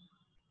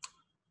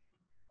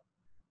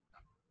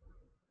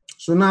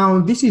 So now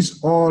this is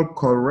all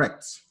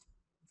correct.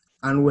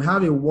 And we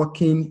have a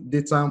working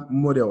data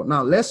model.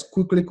 Now let's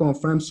quickly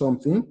confirm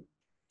something.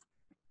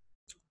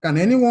 Can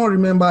anyone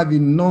remember the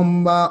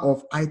number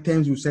of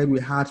items we said we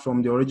had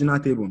from the original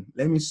table?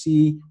 Let me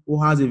see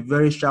who has a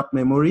very sharp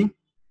memory.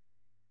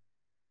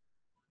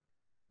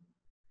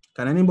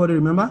 Can anybody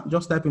remember?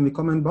 Just type in the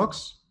comment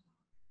box.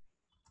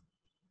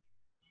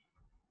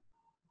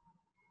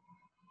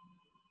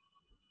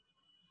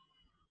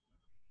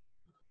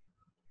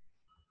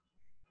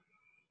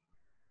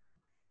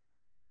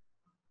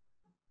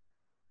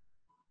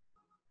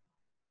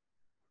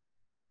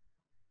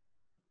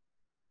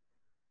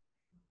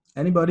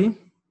 Anybody?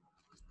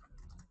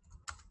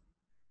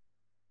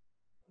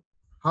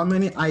 How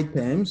many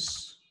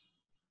items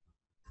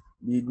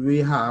did we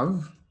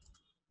have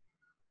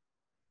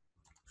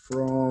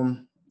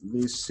from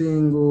the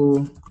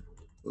single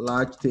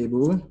large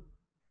table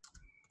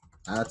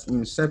at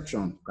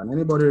inception? Can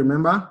anybody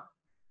remember?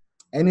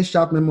 Any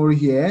sharp memory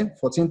here?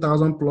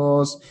 14,000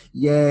 plus.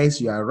 Yes,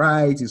 you are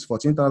right. It's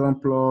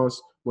 14,000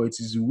 plus, but it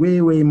is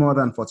way, way more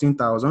than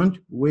 14,000.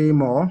 Way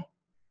more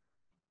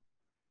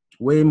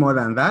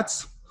than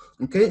that.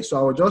 Okay, so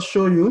I will just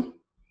show you.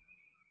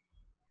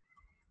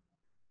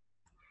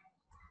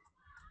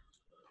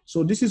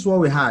 So this is what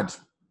we had.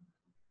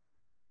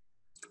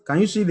 Can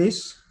you see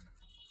this?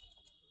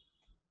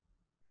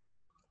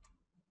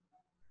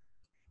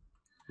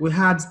 We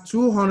had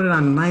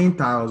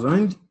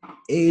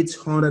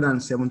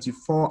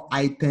 209,874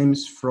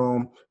 items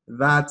from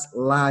that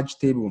large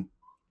table.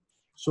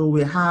 So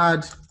we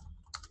had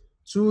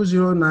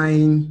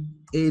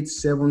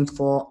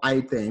 209,874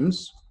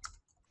 items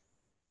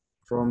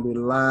from the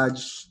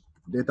large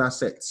data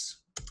sets.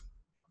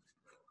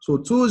 So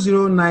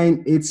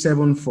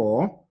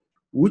 209,874,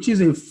 which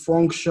is a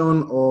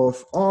function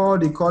of all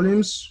the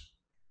columns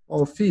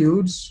or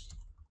fields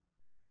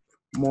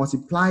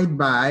multiplied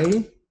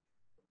by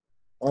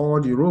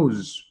all the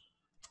rows.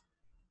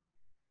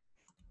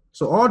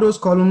 So all those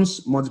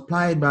columns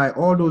multiplied by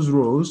all those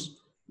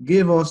rows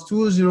gave us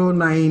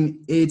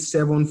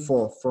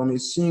 209,874 from a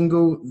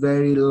single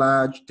very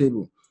large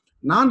table.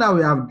 Now that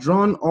we have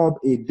drawn up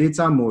a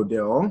data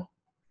model,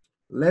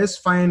 let's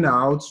find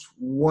out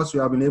what we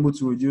have been able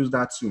to reduce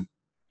that to.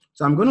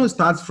 So I'm going to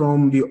start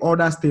from the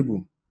orders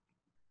table.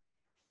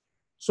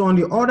 So on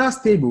the orders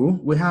table,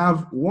 we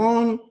have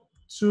 1,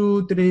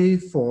 2, 3,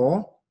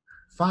 4,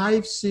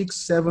 5, 6,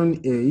 7,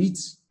 8,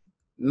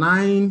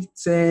 9,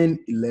 10,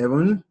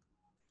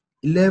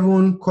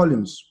 11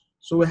 columns.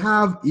 So we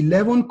have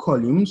 11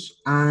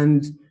 columns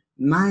and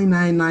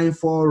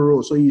 9994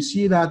 rows. So you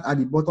see that at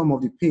the bottom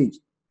of the page.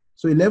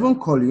 So 11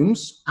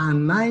 columns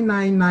and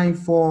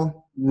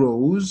 9994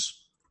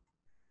 rows.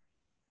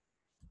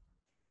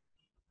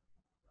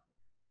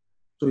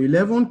 So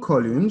 11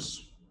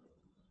 columns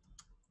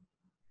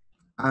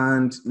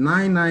and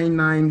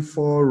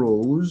 9994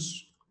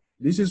 rows.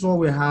 This is what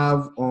we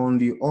have on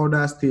the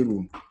orders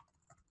table,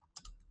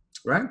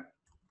 right?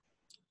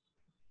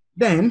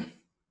 Then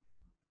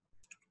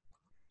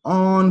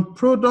on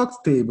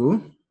product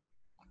table,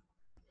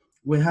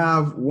 we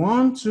have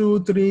 1,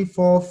 2, 3,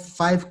 4,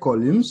 5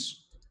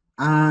 columns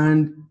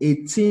and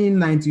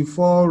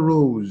 1894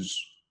 rows.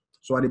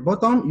 So at the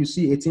bottom, you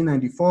see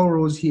 1894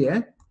 rows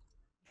here.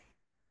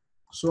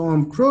 So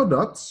on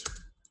products,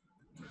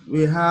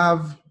 we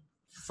have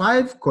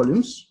 5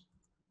 columns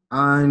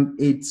and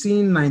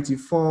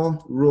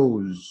 1894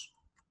 rows.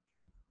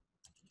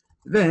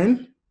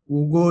 Then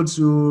we'll go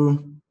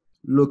to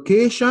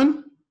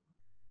location.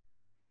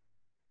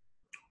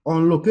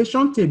 On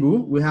location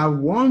table, we have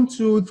 1,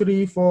 2,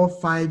 3, 4,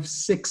 5,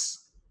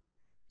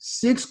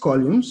 6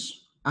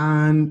 columns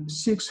and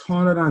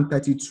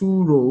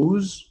 632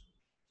 rows.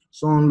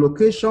 So on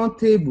location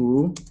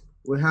table,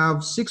 we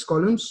have 6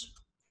 columns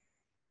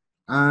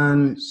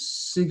and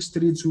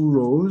 632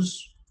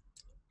 rows.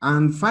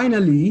 And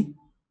finally,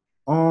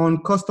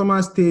 on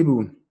customers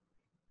table.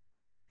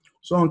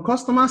 So on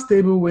customers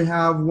table, we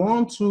have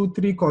 1, 2,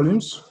 3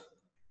 columns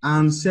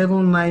and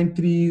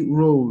 793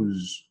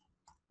 rows.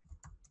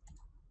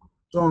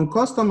 So on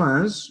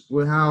customers,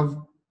 we have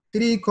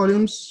 3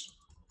 columns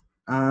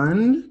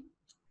and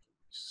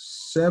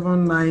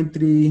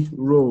 793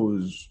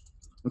 rows.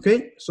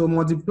 Okay, so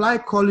multiply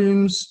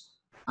columns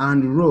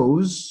and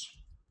rows.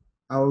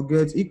 I will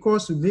get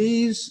equals to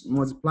this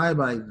multiplied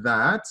by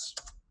that.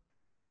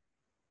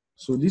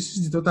 So this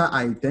is the total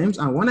items.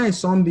 And when I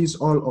sum this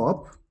all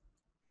up,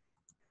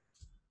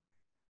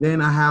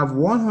 then I have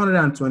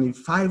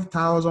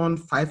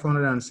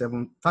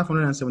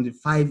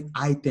 125,575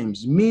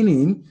 items,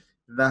 meaning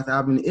that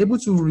I've been able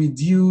to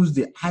reduce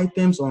the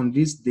items on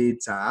this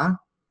data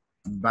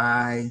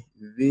by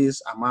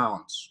this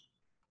amount.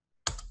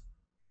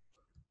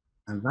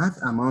 And that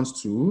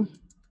amounts to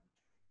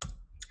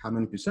how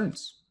many percent?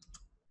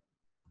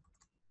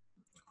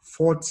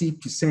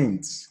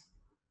 40%.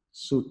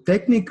 So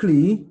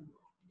technically,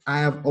 I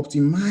have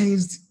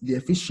optimized the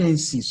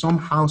efficiency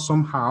somehow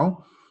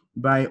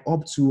by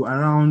up to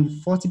around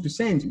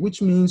 40%,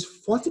 which means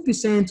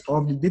 40%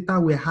 of the data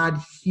we had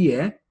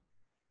here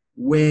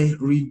were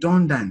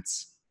redundant.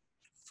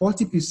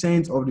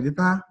 40% of the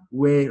data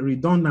were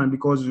redundant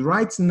because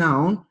right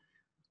now,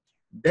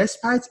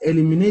 despite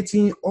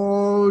eliminating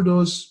all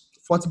those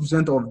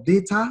 40% of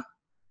data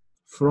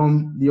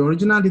from the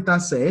original data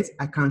set,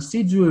 I can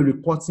still do a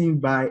reporting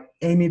by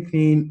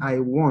anything I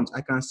want.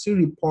 I can still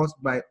report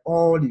by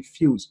all the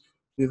fields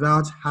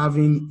without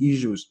having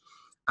issues.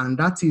 And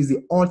that is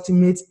the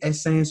ultimate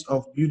essence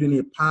of building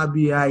a Power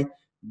BI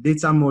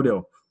data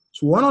model.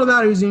 So one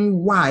other reason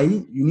why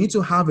you need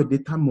to have a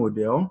data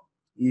model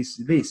is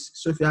this.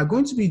 So if you are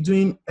going to be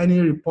doing any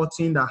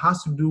reporting that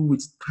has to do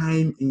with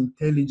time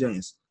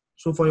intelligence,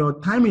 so for your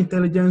time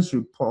intelligence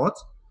report,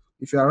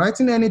 if you are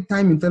writing any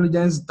time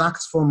intelligence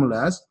DAX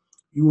formulas,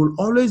 you will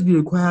always be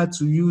required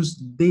to use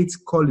date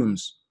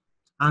columns.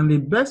 And the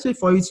best way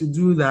for you to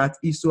do that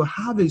is to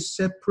have a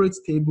separate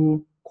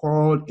table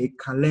called a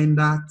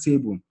calendar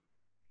table.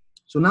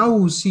 So now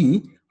we'll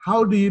see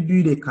how do you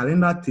build a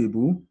calendar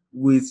table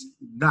with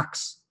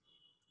DAX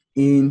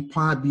in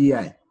Power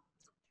BI.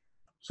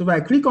 So if I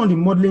click on the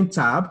modeling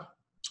tab,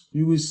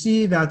 you will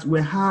see that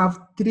we have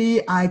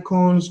 3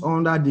 icons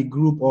under the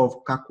group of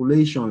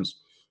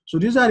calculations. So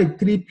these are the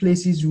 3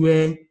 places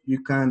where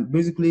you can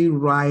basically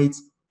write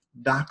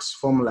DAX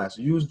formulas,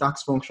 use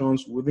DAX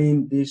functions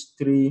within these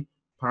 3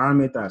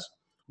 parameters.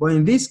 But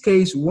in this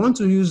case, we want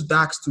to use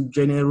DAX to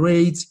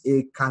generate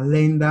a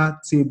calendar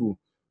table.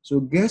 So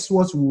guess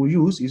what we will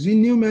use? Is it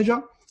new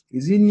measure?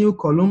 Is it new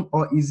column?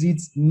 Or is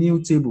it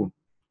new table?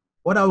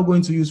 What are we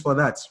going to use for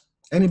that?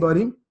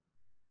 Anybody?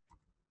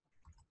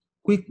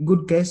 Quick,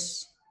 good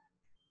guess.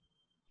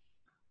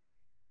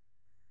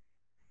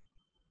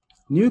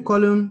 New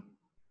column,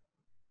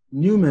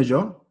 new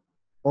measure,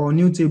 or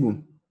new table?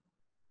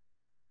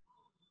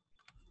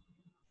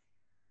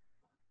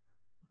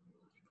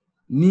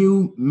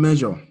 New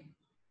measure.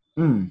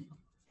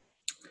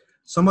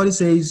 Somebody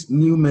says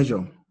new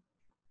measure.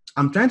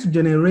 I'm trying to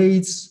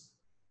generate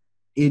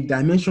a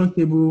dimension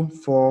table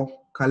for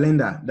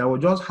calendar that will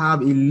just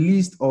have a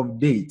list of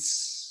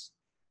dates.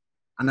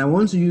 And I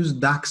want to use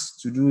DAX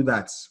to do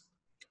that.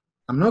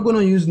 I'm not going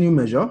to use new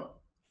measure.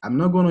 I'm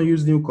not going to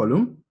use new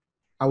column.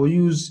 I will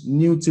use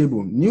new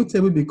table. New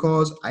table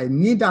because I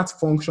need that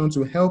function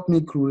to help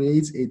me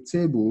create a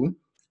table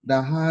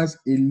that has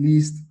a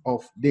list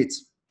of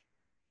dates.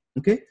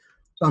 Okay,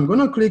 so I'm going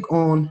to click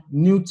on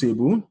new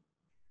table.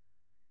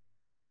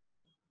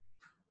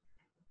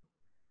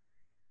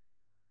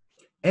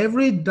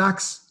 Every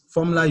DAX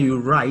formula you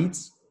write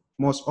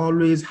must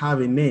always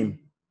have a name.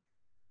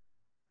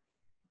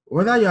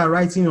 Whether you are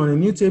writing on a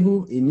new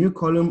table, a new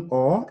column,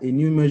 or a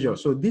new measure.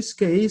 So this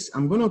case,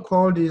 I'm going to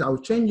call this, I'll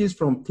change this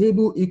from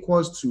table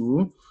equals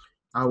to,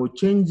 I will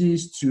change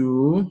this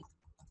to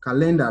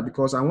calendar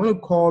because I want to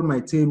call my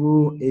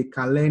table a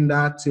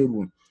calendar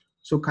table.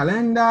 So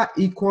calendar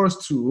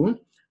equals to,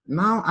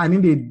 now I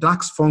need a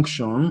DAX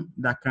function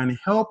that can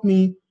help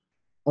me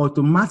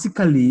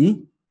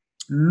automatically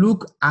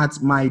look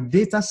at my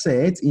data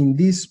set in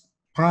this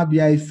Power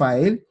BI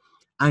file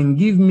and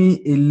give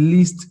me a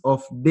list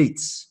of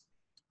dates.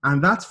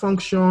 And that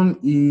function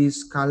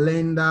is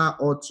calendar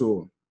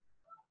auto.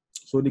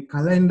 So the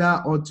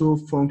calendar auto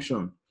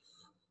function.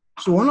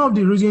 So one of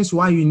the reasons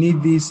why you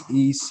need this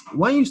is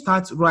when you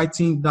start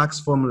writing DAX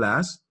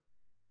formulas,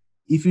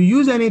 if you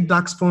use any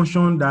DAX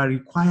function that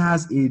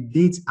requires a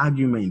date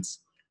argument,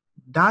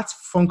 that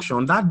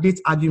function, that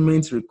date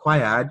argument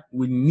required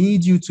will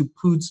need you to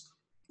put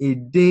a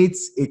date,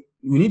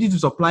 we need you to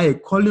supply a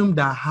column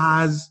that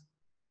has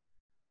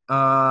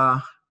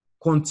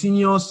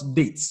continuous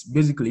dates,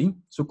 basically.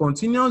 So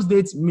continuous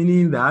dates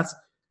meaning that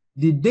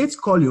the date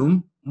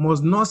column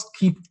must not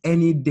skip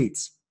any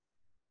dates.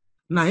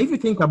 Now, if you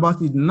think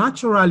about it,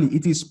 naturally,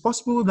 it is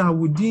possible that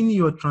within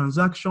your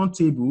transaction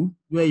table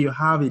where you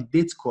have a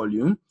date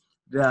column,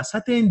 there are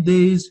certain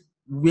days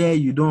where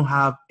you don't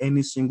have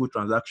any single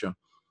transaction.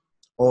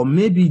 Or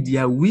maybe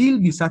there will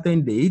be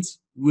certain dates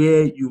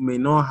where you may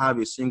not have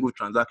a single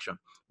transaction.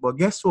 But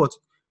guess what?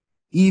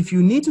 If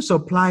you need to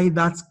supply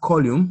that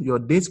column, your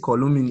dates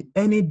column in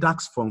any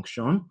DAX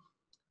function,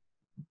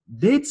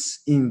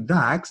 dates in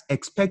DAX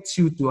expect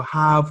you to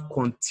have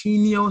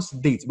continuous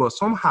dates, but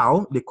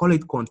somehow they call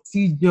it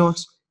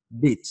contiguous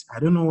dates. I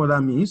don't know what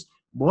that means,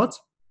 but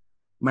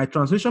my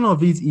translation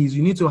of it is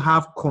you need to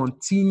have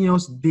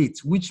continuous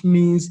dates, which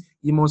means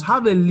you must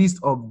have a list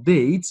of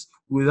dates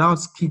without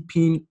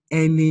skipping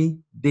any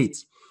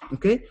dates.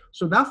 Okay,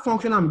 so that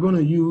function I'm going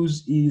to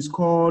use is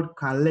called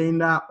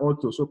calendar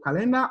auto. So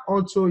calendar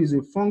auto is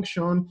a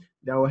function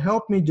that will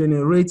help me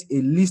generate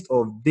a list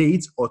of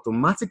dates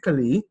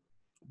automatically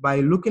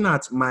by looking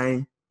at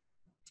my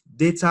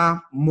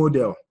data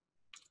model.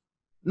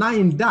 Now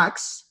in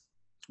DAX,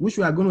 which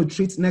we are going to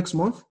treat next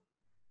month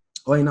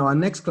or in our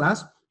next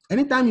class,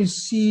 anytime you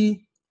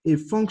see a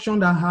function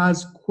that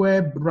has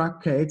square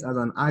bracket as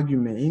an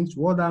argument,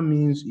 what that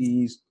means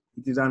is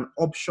it is an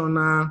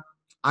optional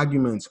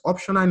argument.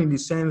 Optional in the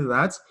sense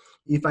that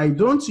if I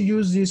don't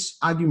use this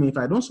argument, if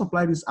I don't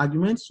supply this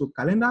argument, so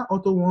calendar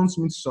auto wants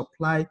me to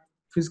supply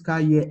fiscal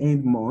year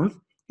end month.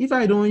 If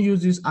I don't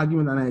use this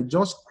argument and I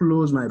just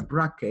close my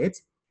bracket,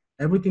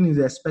 everything is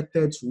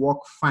expected to work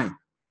fine.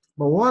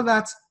 But what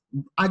that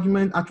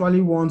argument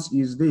actually wants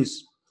is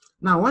this.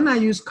 Now, when I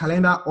use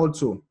calendar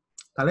auto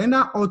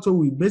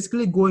will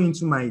basically go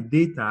into my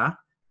data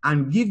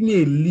and give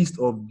me a list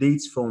of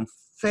dates from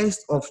 1st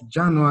of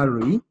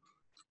January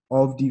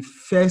of the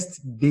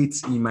first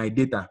dates in my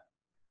data,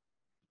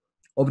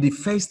 of the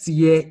first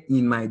year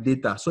in my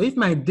data. So if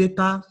my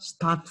data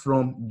start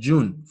from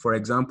June, for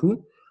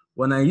example,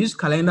 when I use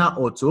calendar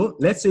auto,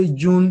 let's say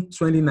June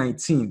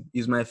 2019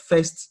 is my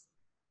first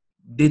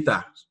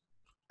data,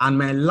 and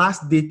my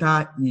last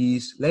data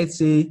is, let's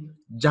say,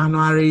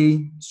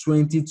 January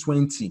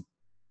 2020.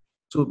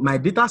 So my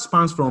data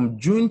spans from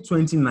June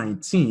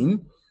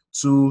 2019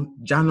 to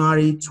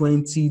January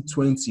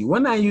 2020.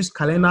 When I use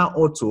calendar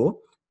auto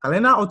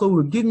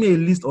will give me a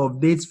list of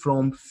dates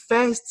from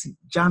 1st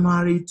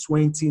January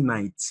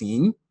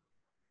 2019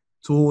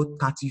 to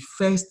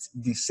 31st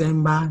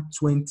December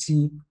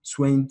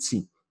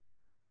 2020.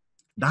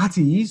 That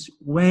is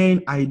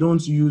when I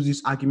don't use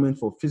this argument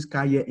for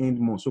fiscal year end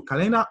month. So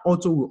calendar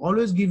auto will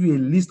always give you a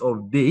list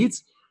of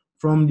dates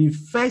from the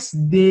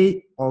first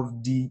day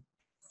of the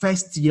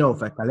first year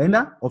of a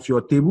calendar of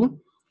your table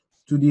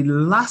to the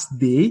last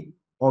day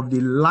of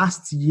the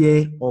last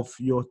year of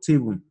your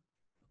table.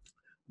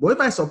 But if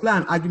I supply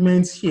an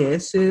argument here,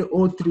 say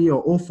 03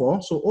 or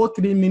 04, so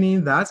 03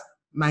 meaning that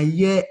my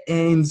year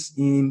ends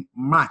in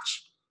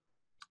March,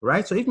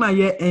 right? So if my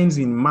year ends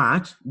in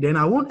March, then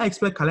I won't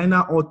expect calendar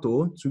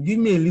auto to give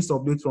me a list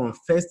of dates from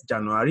 1st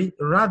January.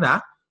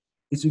 Rather,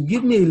 it will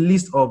give me a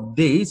list of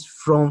dates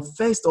from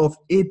 1st of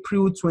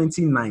April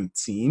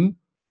 2019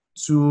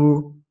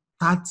 to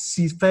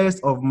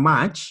 31st of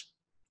March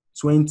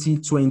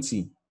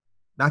 2020.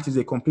 That is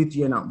a complete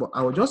year now. But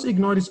I will just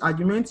ignore this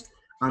argument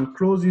and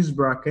close this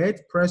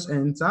bracket, press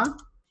enter.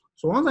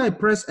 So once I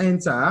press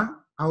enter,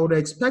 I would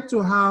expect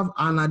to have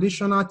an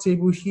additional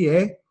table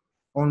here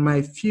on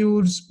my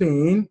fields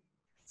pane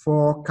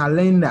for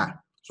calendar.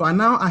 So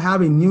now I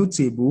have a new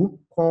table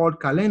called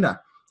calendar.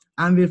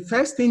 And the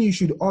first thing you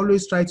should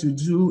always try to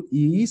do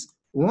is,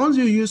 once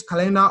you use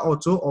calendar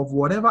auto of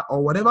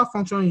whatever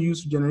function you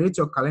use to generate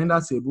your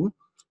calendar table,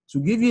 to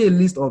give you a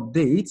list of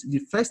dates, the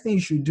first thing you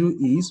should do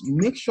is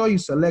make sure you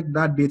select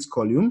that dates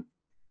column.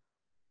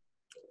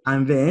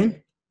 And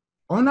then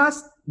under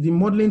the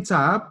modeling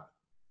tab,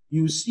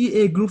 you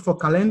see a group for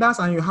calendars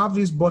and you have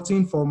this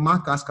button for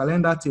mark as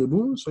calendar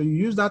table. So you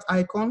use that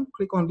icon,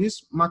 click on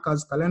this mark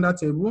as calendar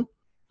table,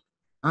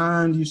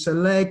 and you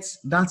select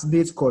that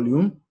date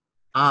column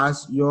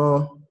as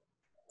your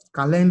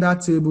calendar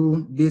table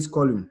date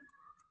column.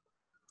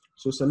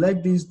 So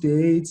select these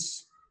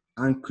dates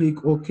and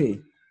click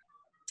OK.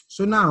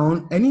 So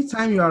now,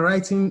 anytime you are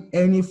writing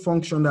any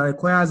function that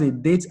requires a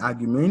date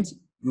argument,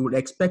 you would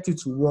expect it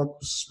to work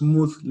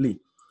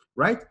smoothly,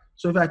 right?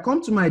 So if I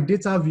come to my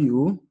data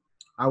view,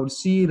 I would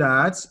see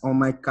that on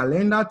my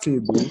calendar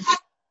table,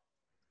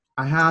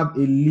 I have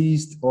a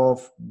list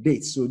of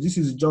dates. So this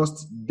is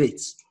just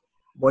dates.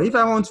 But if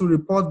I want to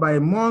report by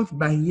month,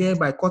 by year,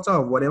 by quarter,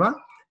 or whatever,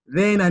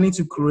 then I need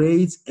to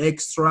create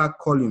extra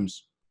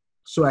columns.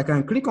 So I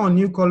can click on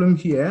new column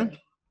here,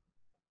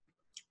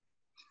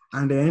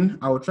 and then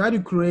I will try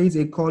to create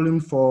a column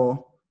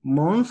for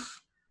month,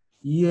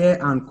 year,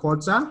 and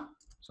quarter.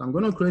 So I'm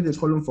going to create a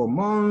column for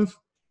month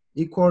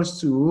equals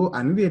to,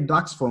 I need a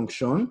DAX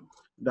function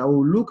that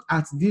will look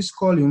at this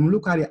column,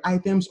 look at the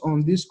items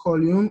on this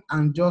column,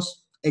 and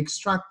just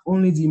extract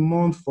only the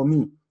month for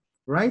me,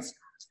 right?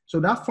 So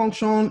that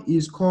function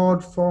is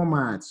called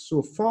format.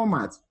 So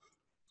format.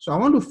 So I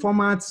want to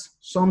format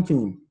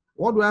something.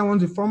 What do I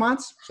want to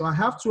format? So I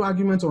have two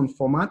arguments on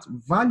format,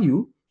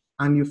 value,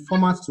 and the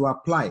format to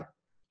apply.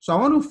 So I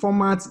want to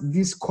format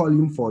this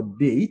column for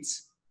date,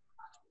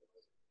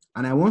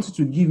 and I want it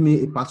to give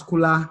me a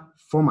particular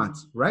format,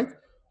 right?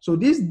 So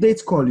this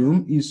date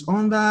column is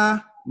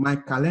under my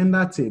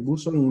calendar table.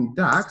 So in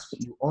DAX,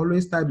 you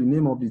always type the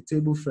name of the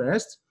table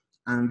first,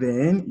 and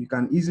then you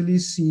can easily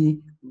see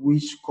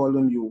which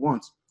column you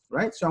want,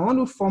 right? So I want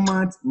to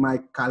format my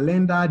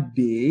calendar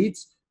date,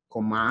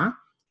 comma.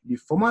 The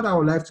format I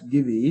would like to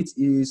give it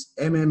is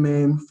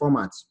MMM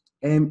format,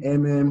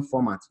 MMM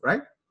format,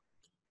 right?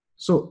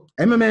 So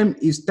MMM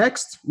is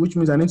text, which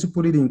means I need to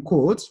put it in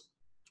quotes.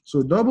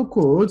 So double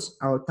quotes,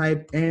 I'll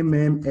type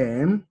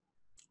MMM,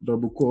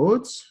 double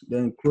quotes,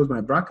 then close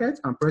my bracket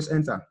and press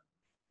enter.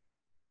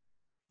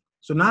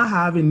 So now I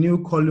have a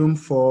new column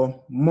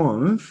for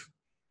month,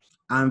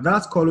 and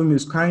that column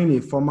is carrying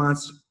a format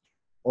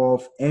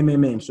of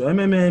MMM. So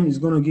MMM is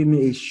going to give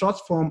me a short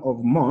form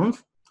of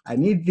month. I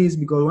need this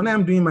because when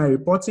I'm doing my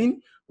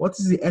reporting, what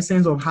is the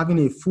essence of having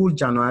a full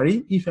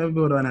January? If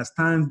everybody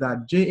understands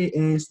that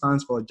JAN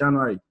stands for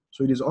January.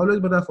 So it is always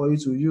better for you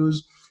to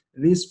use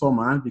this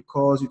format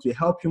because it will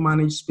help you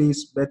manage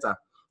space better.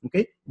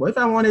 Okay, but if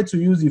I wanted to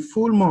use the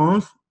full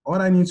month,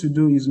 all I need to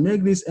do is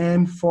make this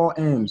M 4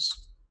 M's.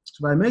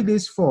 So if I make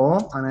this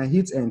 4 and I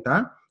hit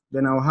enter,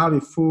 then I'll have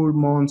a full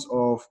month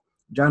of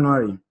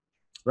January,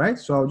 right?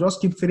 So I'll just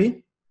keep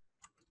 3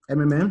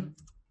 MMM.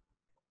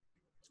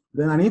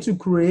 Then I need to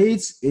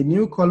create a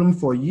new column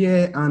for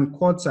year and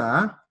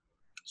quarter.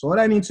 So what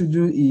I need to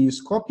do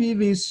is copy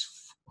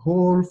this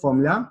whole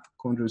formula,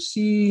 Control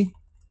C,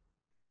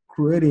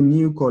 create a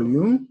new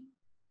column,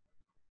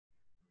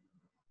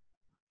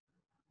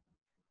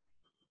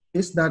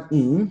 paste that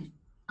in,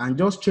 and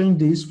just change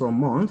this from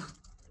month.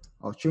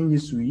 I'll change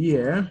this to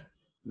year.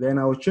 Then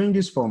I'll change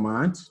this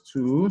format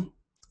to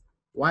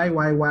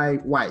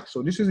YYYY.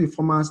 So this is the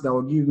format that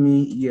will give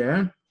me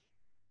year.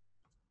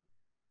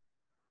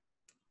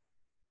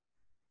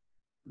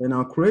 Then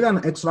I'll create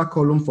an extra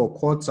column for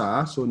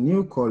quarter. So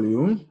new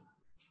column.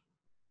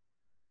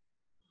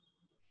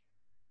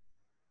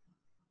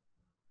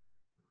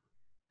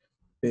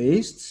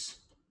 Paste.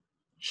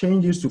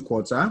 Change this to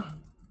quarter.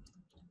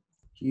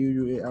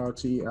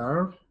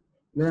 QUARTR.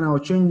 Then I'll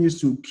change this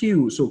to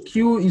Q. So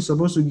Q is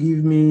supposed to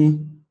give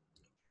me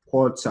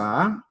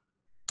quarter.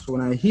 So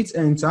when I hit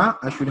enter,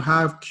 I should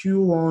have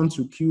Q1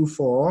 to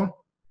Q4.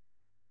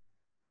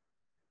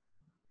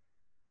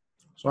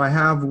 So I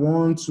have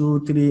 1,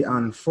 2, 3,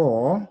 and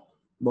 4,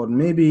 but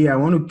maybe I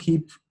want to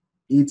keep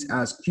it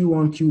as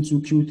Q1,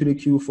 Q2,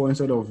 Q3, Q4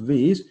 instead of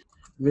this.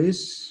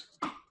 This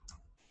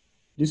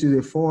is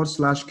a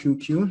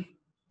 /QQ.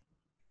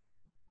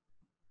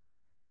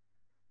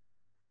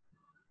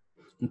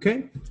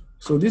 Okay,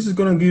 so this is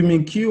going to give me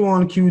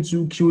Q1,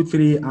 Q2,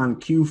 Q3,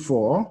 and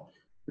Q4.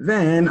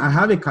 Then I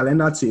have a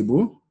calendar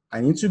table.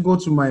 I need to go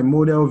to my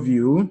model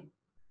view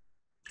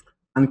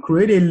and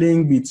create a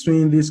link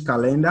between this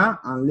calendar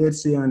and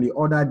let's say on the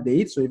order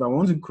date. So if I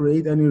want to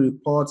create any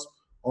reports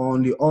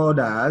on the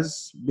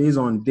orders based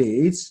on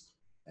dates,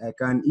 I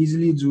can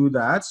easily do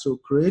that. So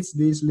create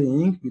this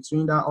link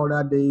between that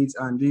order date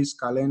and this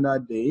calendar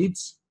date.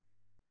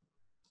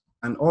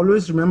 And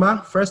always remember,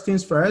 first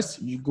things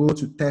first, you go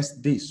to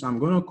test this. So I'm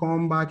going to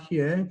come back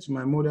here to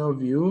my model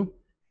view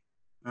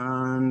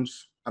and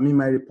I'm in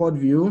my report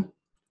view,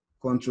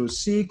 Control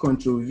C,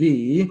 Control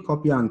V,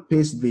 copy and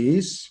paste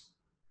this.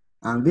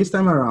 And this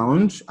time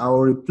around, I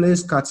will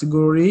replace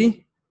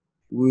category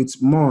with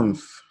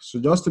month. So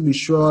just to be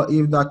sure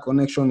if that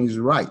connection is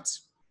right.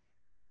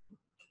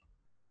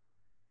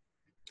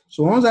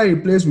 So once I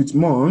replace with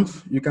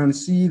month, you can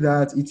see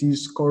that it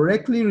is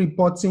correctly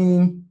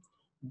reporting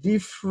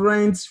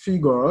different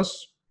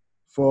figures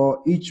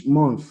for each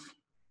month.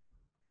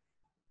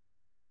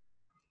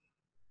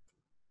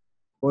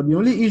 But the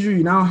only issue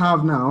you now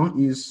have now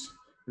is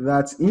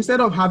that instead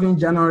of having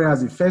January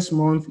as the first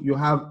month, you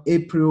have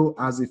April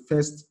as the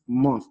first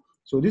month.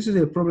 So this is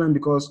a problem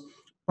because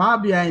Power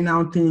BI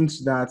now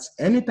thinks that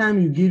anytime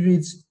you give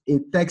it a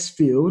text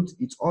field,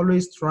 it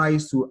always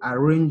tries to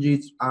arrange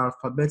it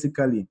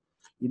alphabetically.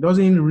 It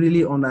doesn't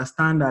really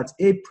understand that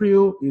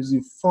April is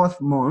the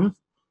 4th month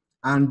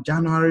and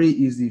January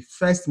is the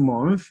 1st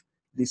month,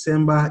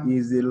 December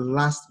is the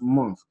last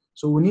month.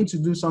 So we need to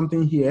do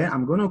something here.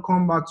 I'm going to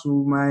come back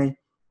to my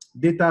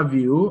data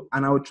view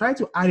and I will try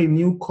to add a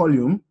new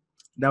column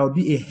that will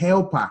be a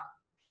helper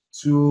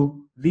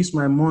to this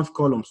my month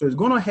column. So it's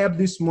going to help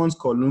this month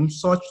column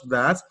such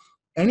that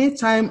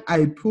anytime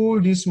I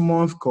pull this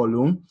month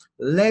column,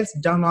 let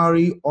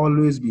January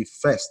always be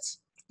first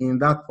in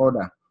that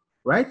order,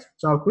 right?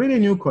 So I'll create a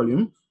new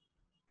column.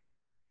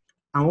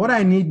 And what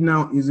I need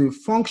now is a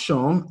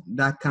function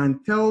that can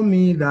tell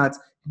me that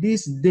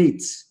this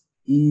date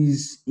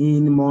is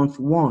in month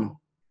 1.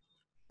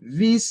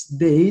 This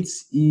date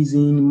is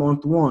in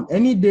month 1.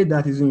 Any date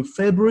that is in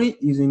February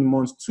is in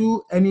month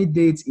 2. Any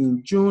date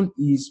in June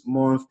is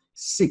month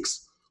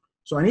 6.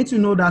 So I need to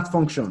know that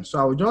function. So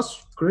I will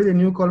just create a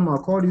new column. I'll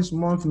call this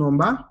month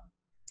number.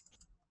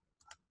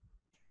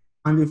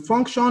 And the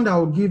function that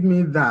will give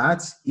me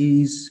that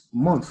is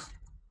month.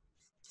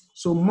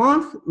 So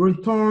month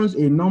returns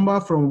a number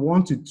from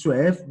 1 to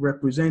 12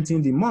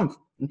 representing the month.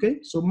 Okay,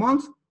 so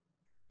month,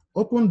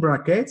 open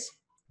brackets,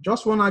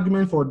 just one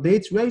argument for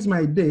date. Where is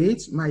my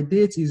date? My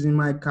date is in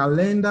my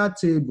calendar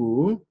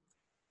table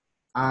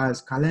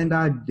as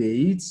calendar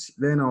date.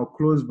 Then I'll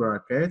close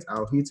bracket,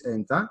 I'll hit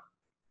enter.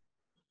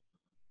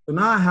 So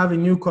now I have a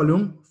new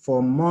column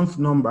for month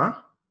number.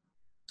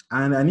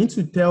 And I need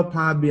to tell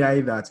Power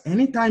BI that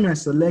anytime I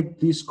select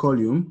this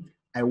column,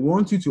 I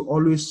want you to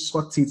always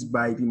sort it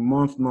by the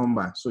month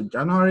number. So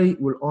January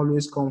will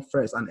always come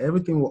first and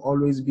everything will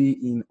always be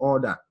in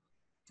order.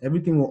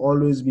 Everything will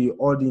always be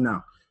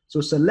ordinal. So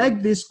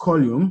select this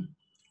column.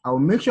 I'll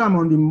make sure I'm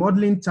on the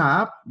modeling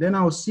tab. Then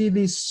I'll see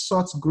this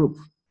sort group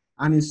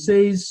and it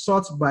says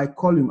sort by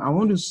column. I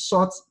want to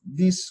sort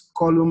this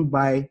column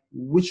by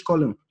which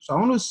column? So I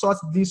want to sort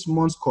this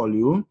month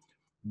column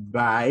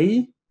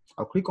by,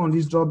 I'll click on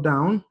this drop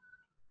down.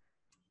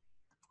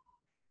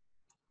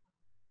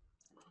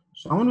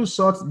 So I want to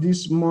sort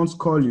this month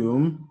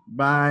column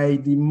by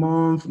the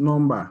month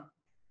number.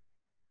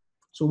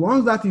 So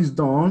once that is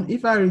done,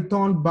 if I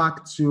return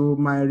back to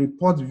my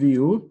report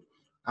view,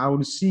 I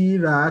will see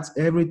that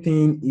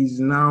everything is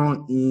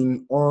now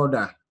in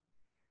order.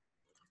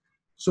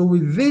 So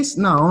with this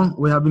now,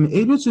 we have been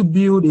able to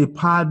build a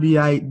Power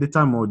BI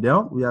data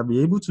model. We have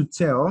been able to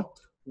tell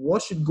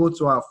what should go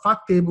to our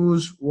fact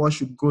tables, what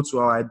should go to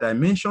our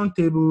dimension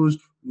tables.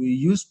 We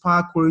use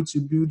Power Query to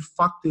build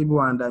fact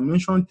table and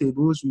dimension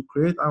tables. We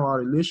create our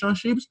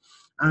relationships.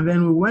 And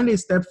then we went a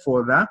step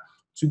further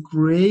to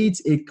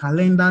create a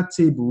calendar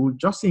table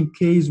just in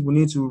case we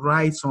need to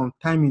write some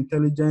time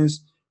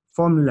intelligence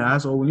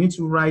formulas or we need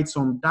to write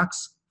some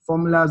DAX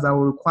formulas that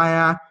will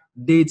require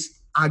date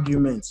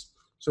arguments.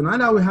 So now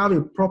that we have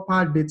a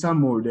proper data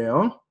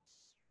model,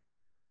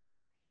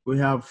 we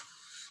have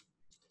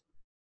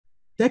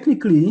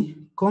technically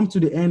come to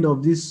the end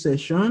of this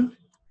session.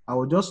 I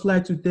would just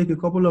like to take a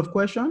couple of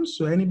questions.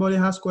 So anybody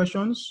has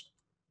questions?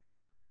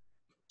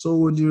 So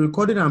will the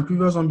recorded and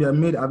previous one be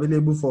made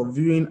available for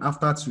viewing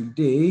after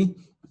today?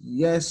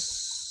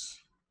 Yes,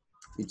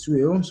 it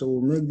will. So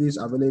we'll make this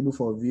available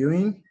for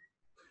viewing.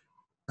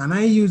 Can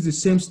I use the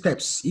same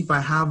steps if I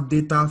have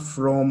data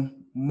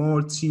from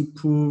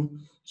multiple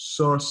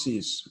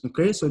sources?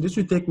 Okay, so this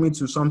will take me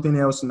to something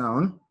else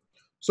now.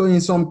 So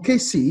in some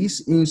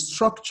cases, in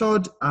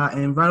structured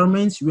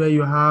environments where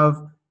you have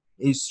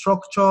a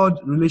structured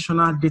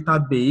relational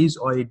database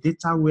or a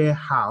data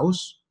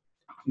warehouse,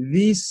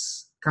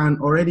 this can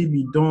already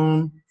be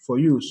done for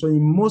you. So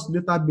in most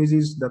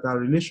databases that are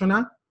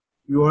relational,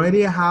 you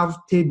already have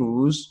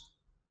tables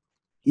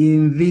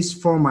in this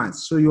format.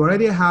 So you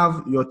already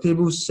have your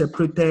tables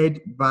separated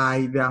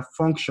by their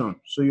function.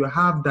 So you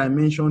have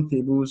dimension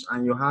tables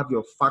and you have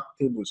your fact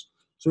tables.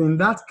 So in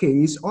that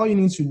case, all you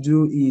need to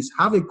do is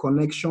have a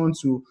connection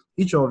to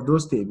each of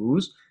those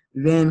tables,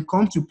 then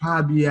come to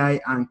Power BI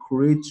and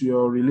create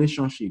your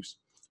relationships.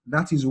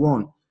 That is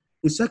one.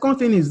 The second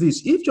thing is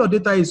this: if your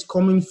data is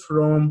coming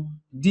from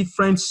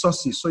different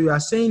sources, so you are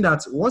saying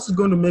that what's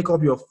going to make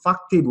up your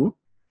fact table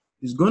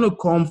is going to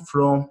come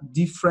from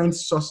different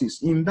sources.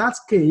 In that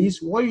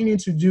case, what you need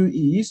to do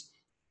is,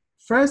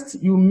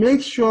 first, you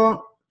make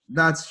sure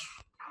that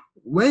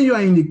when you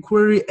are in the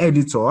query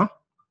editor,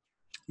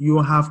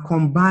 you have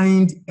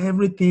combined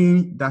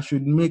everything that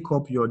should make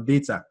up your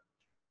data.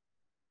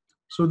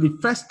 So the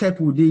first step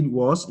we did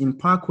was in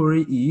Power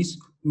Query is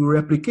we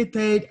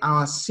replicated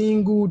our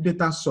single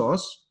data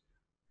source.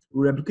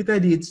 We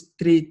replicated it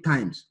 3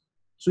 times.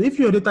 So if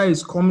your data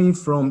is coming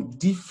from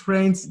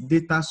different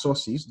data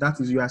sources, that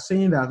is, you are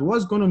saying that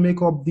what's going to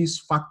make up this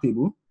fact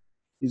table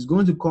is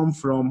going to come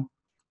from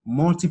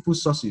multiple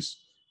sources.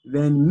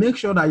 Then make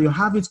sure that you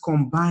have it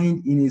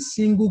combined in a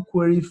single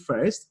query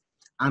first,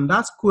 and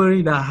that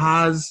query that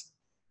has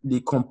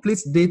the complete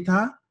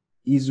data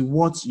is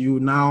what you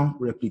now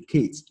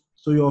replicate.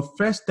 So your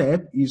first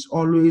step is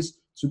always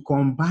to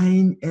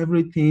combine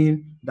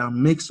everything that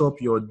makes up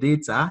your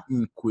data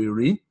in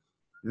query,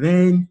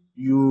 then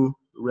you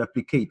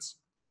replicate.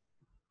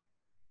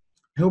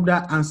 I hope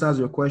that answers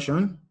your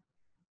question.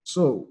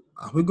 So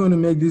are we going to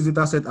make this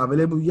data set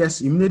available?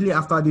 Yes, immediately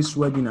after this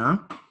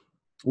webinar,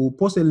 we'll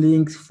post a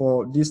link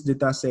for this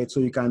data set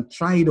so you can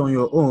try it on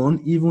your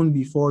own even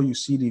before you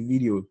see the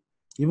video.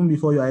 Even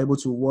before you are able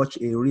to watch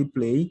a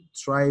replay,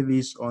 try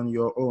this on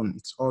your own.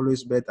 It's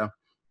always better.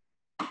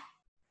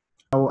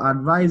 I will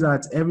advise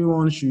that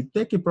everyone should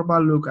take a proper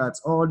look at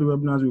all the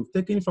webinars we've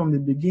taken from the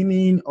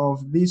beginning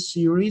of this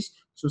series.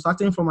 So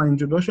starting from an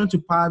introduction to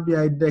Power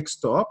BI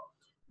Desktop,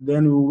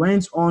 then we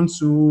went on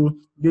to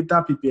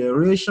data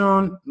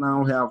preparation.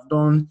 Now we have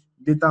done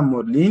data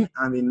modeling,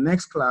 and in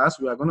next class,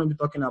 we are going to be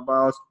talking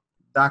about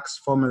DAX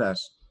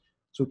formulas.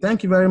 So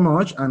thank you very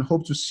much and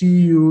hope to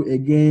see you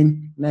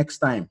again next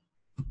time.